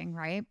 depending,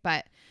 right?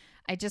 But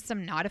I just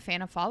am not a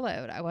fan of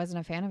Fallout. I wasn't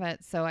a fan of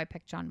it, so I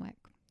picked John Wick.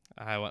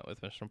 I went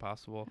with Mission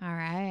Impossible. All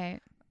right.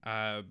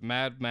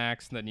 Mad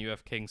Max, and then you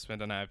have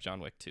Kingsman, and I have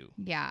John Wick 2.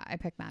 Yeah, I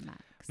picked Mad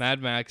Max.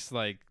 Mad Max,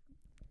 like,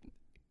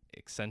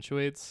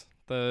 accentuates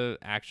the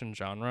action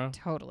genre.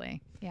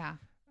 Totally. Yeah.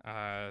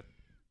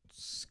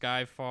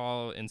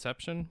 Skyfall,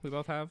 Inception, we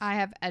both have. I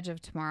have Edge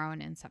of Tomorrow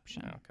and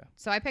Inception. Oh, okay.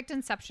 So I picked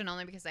Inception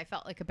only because I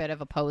felt like a bit of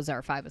a poser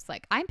if I was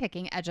like, I'm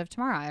picking Edge of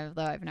Tomorrow,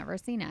 although I've never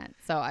seen it.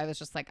 So I was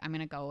just like, I'm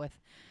going to go with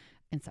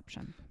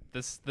Inception.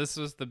 This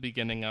was the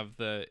beginning of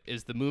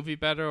is the movie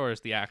better or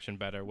is the action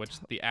better? Which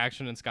the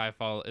action in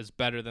Skyfall is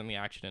better than the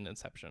action in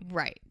Inception.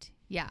 Right.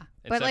 Yeah.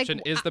 Inception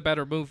but like, is the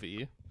better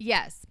movie.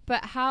 Yes,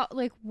 but how?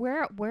 Like,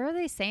 where are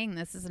they saying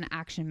this is an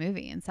action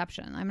movie?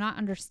 Inception. I'm not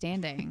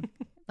understanding.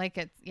 Like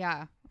it's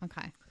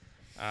okay.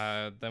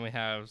 Then we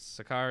have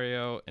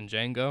Sicario and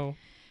Django.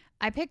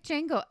 I picked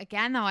Django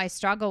again, though. I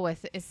struggle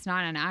with it's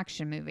not an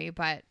action movie,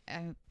 but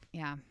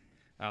yeah.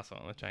 I also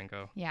went with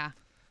Django. Yeah.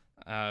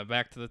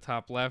 Back to the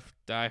top left,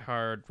 Die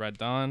Hard, Red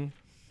Dawn.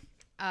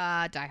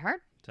 Die Hard.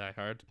 Die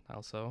Hard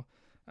also.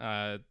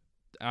 I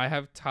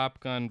have Top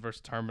Gun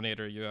versus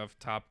Terminator. You have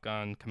Top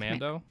Gun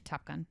Commando.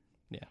 Top Gun.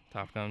 Yeah,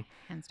 Top Gun.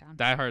 Hands down.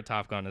 Die Hard,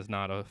 Top Gun is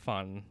not a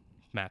fun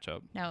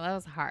matchup. No, that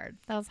was hard.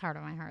 That was hard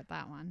on my heart,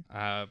 that one.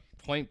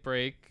 Point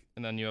Break,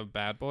 and then you have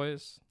Bad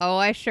Boys. Oh,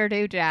 I sure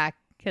do, Jack,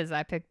 because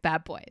I picked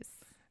Bad Boys.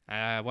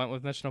 I went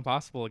with Mission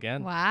Impossible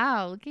again.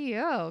 Wow, look at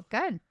you.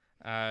 Good.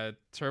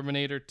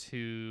 Terminator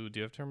 2. Do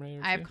you have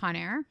Terminator 2? I have Con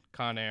Air.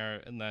 Con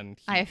Air, and then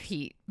Heat. I have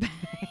Heat.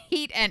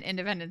 Heat and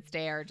Independence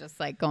Day are just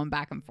like going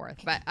back and forth,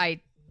 but I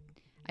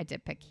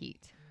did pick Heat.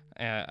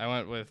 I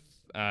went with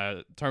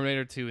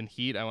Terminator 2 and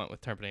Heat. I went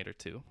with Terminator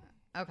 2.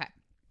 Okay.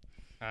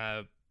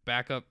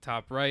 Back up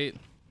top right.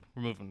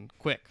 We're moving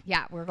quick.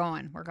 Yeah, we're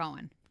going.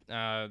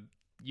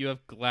 You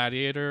have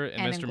Gladiator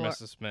and Mr. and Inglo-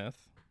 Mrs. Smith.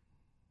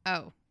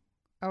 Oh,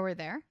 we're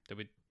there? Did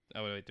we?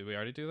 Oh wait, did we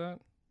already do that?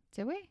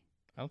 Did we?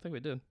 I don't think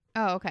we did.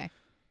 Oh, okay.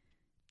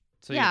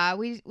 So yeah,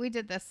 we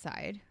did this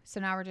side. So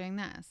now we're doing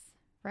this,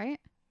 right?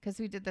 Because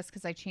we did this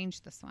because I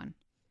changed this one.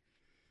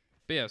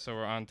 But yeah, so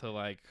we're on to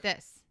like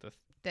This. the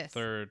This.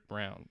 third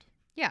round.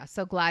 Yeah,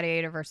 so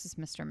Gladiator versus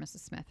Mr. and Mrs.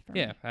 Smith for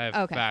Yeah, me. I have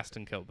Okay. Fast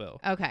and Kill Bill.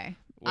 Okay.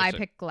 I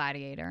picked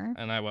Gladiator.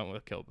 And I went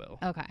with Kill Bill.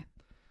 Okay.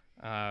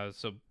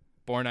 So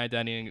Born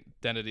Identity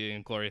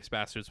and Glorious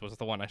Bastards was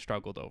the one I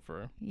struggled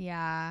over.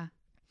 Yeah.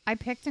 I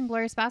picked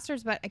Inglourious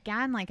Bastards, but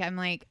again, like I'm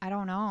like, I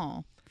don't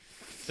know.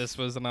 This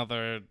was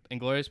another.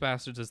 Inglourious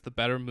Bastards is the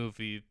better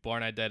movie.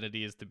 Born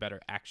Identity is the better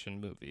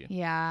action movie.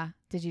 Yeah.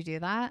 Did you do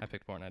that? I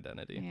picked Born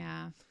Identity.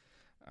 Yeah.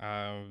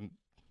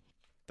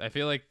 I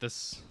feel like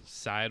this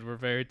side were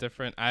very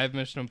different. I have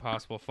Mission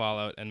Impossible,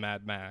 Fallout, and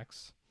Mad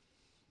Max.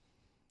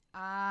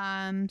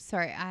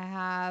 Sorry, I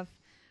have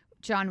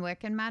John Wick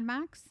and Mad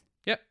Max.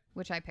 Yep.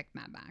 Which I picked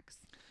Mad Max.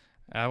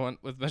 I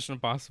went with Mission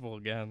Impossible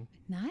again.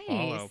 Nice.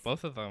 Fallout,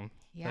 both of them.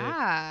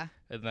 Yeah.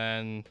 And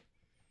then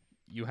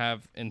you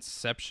have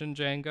Inception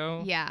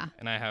Django. Yeah.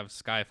 And I have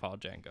Skyfall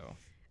Django.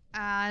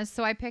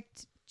 So I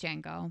picked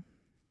Django.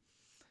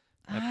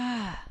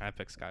 I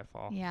picked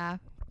Skyfall. Yeah.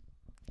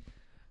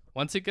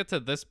 Once you get to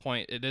this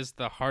point, it is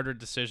the harder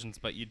decisions,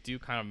 but you do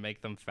kind of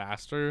make them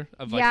faster.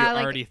 Of Yeah, you're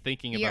like, already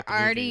thinking You're about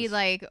the already movies.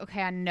 like,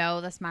 okay, I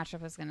know this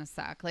matchup is gonna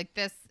suck. Like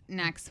this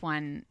next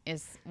one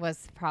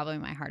was probably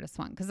my hardest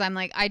one because I'm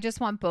like, I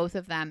just want both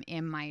of them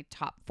in my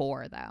top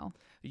 4 though.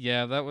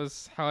 Yeah, that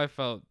was how I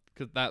felt.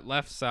 Because that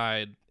left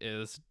side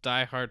is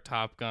Die Hard,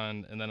 Top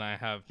Gun, and then I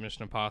have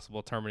Mission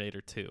Impossible,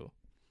 Terminator 2.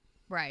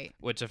 Right.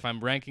 Which, if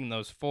I'm ranking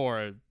those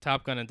 4,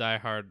 Top Gun and Die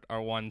Hard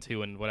are 1,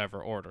 2 in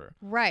whatever order.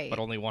 Right. But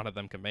only one of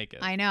them can make it.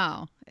 I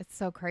know. It's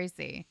so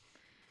crazy.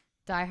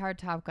 Die Hard,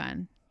 Top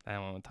Gun. I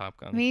went with Top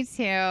Gun. Me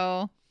too.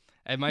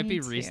 It might Me be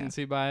too.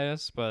 recency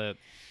bias, but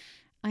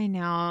I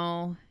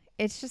know.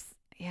 It's just,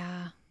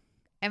 yeah.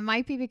 It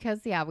might be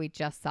because, we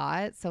just saw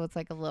it. So it's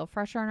like a little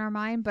fresher in our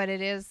mind. But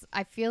it is,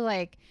 I feel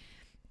like,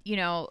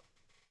 Die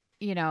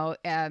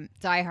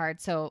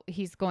Hard. So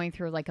he's going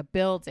through like a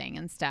building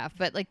and stuff.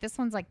 But like this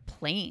one's like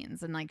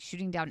planes and like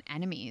shooting down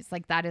enemies.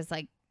 Like that is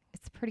like,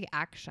 it's pretty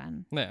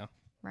action. yeah.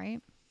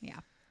 Right? Yeah.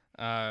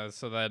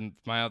 So then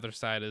my other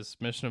side is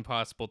Mission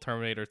Impossible,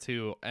 Terminator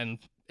 2. And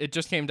it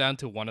just came down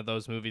to one of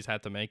those movies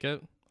had to make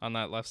it on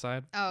that left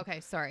side. Oh, okay.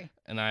 Sorry.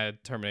 And I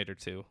had Terminator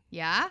 2.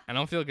 Yeah? I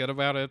don't feel good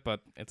about it, but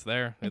it's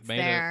there. It's made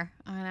there.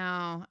 I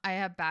know. I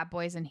have Bad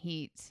Boys and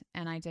Heat,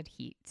 and I did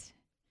Heat.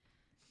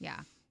 Yeah.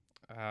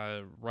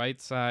 Right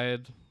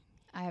side.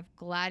 I have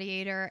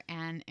Gladiator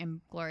and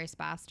Inglourious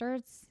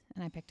Bastards,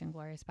 and I picked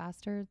Inglourious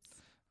Bastards.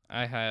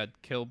 I had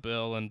Kill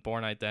Bill and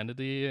Born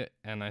Identity,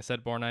 and I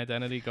said Born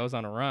Identity goes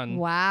on a run.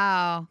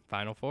 Wow.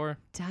 Final four.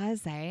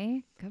 Does, eh?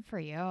 Good for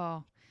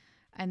you.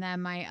 And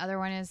then my other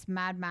one is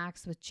Mad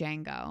Max with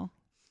Django,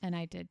 and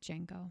I did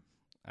Django.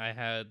 I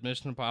had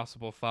Mission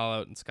Impossible,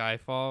 Fallout, and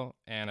Skyfall,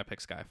 and I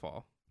picked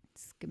Skyfall.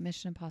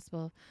 Mission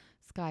Impossible,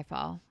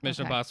 Skyfall.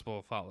 Mission Okay.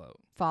 Impossible, Fallout.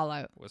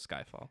 with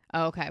Skyfall.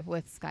 Oh, okay,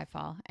 with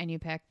Skyfall. And you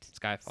picked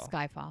Skyfall.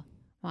 Skyfall.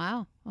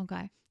 Wow.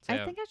 Okay. So, I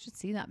yeah, think I should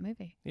see that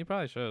movie. you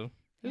probably should.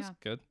 It's Yeah.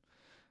 good.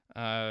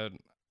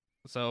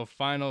 So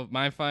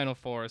my final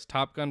four is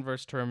Top Gun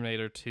versus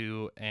Terminator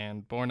 2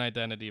 and Born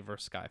Identity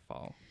versus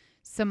Skyfall.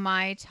 So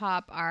my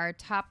top are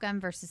Top Gun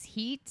versus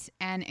Heat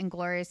and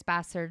Inglourious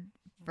Bastard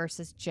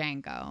versus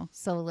Django.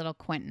 So a little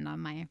Quentin on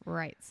my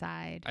right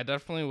side. I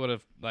definitely would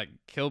have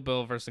Kill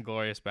Bill versus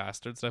Inglourious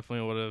Bastards.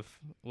 Definitely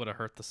would have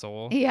hurt the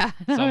soul. Yeah.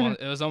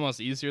 It was almost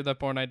easier that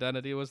Born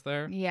Identity was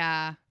there.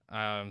 Yeah.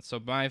 So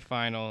my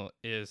final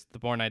is the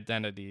Born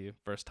Identity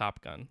versus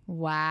Top Gun.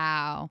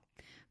 Wow.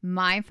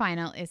 My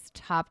final is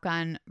Top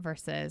Gun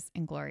versus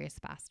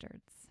Inglourious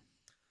Bastards.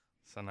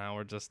 So now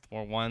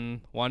we're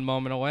one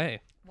moment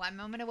away. 1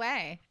 moment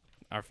away.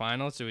 Our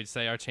final. Should we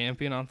say our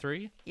champion on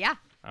three? Yeah.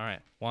 All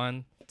right.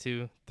 1,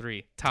 2,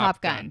 3.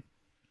 Top Gun.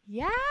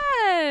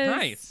 Yes.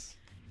 Nice.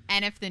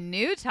 And if the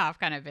new Top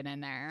Gun had been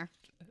in there.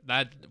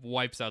 That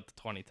wipes out the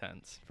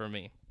 2010s for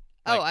me.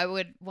 Oh, I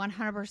would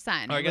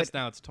 100%. I guess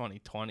now it's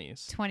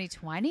 2020s.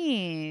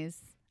 2020s.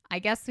 I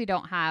guess we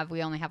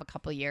only have a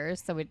couple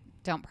years, so we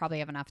don't probably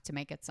have enough to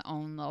make its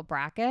own little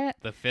bracket.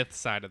 The fifth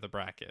side of the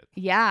bracket.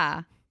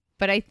 Yeah.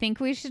 But I think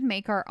we should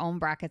make our own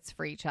brackets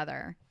for each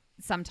other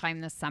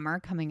sometime this summer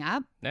coming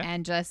up. Yeah.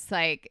 And just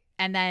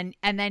and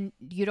then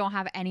you don't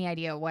have any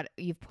idea what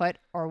you've put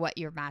or what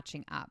you're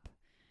matching up.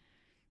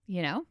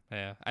 You know?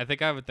 Yeah. I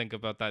think I would think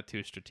about that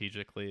too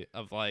strategically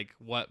of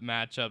what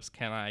matchups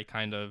can I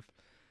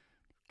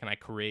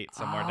create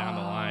somewhere down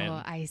the line.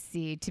 Oh, I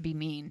see. To be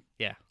mean.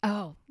 Yeah.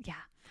 Oh, yeah.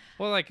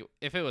 Well,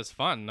 if it was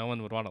fun, no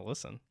one would want to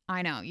listen.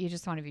 I know. You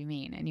just want to be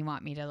mean and you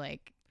want me to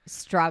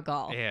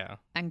struggle Yeah.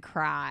 and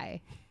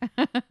cry.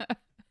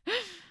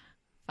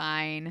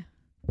 Fine.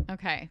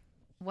 Okay.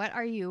 What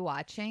are you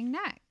watching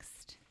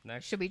next?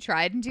 Should we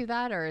try and do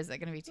that, or is it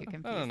going to be too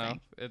confusing? I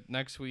don't know.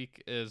 Next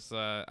week is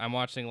I'm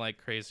watching Like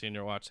Crazy and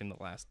you're watching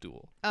The Last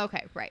Duel.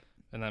 Okay, right.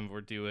 And then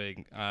we're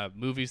doing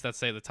movies that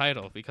say the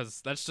title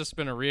because that's just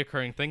been a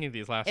reocurring thing in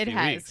these last few It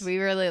has. weeks. We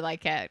really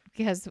like it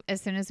because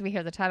as soon as we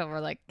hear the title, we're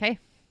like, okay,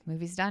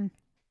 movie's done.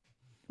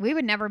 We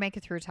would never make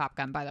it through Top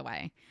Gun, by the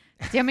way.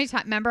 Do you know how many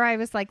times? Remember, I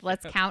was like,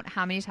 let's count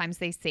how many times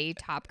they say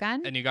Top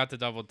Gun. And you got the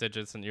double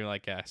digits, and you're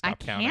like, yeah, stop I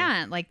counting.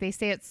 can't. They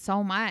say it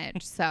so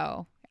much.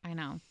 So I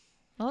know.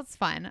 Well, it's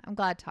fun. I'm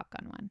glad Top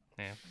Gun won.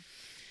 Yeah.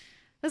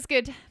 That's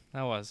good.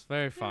 That was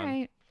very fun. All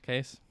right.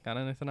 Case, got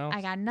anything else?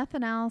 I got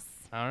nothing else.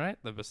 All right.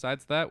 Then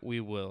besides that, we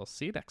will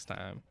see you next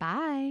time.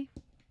 Bye.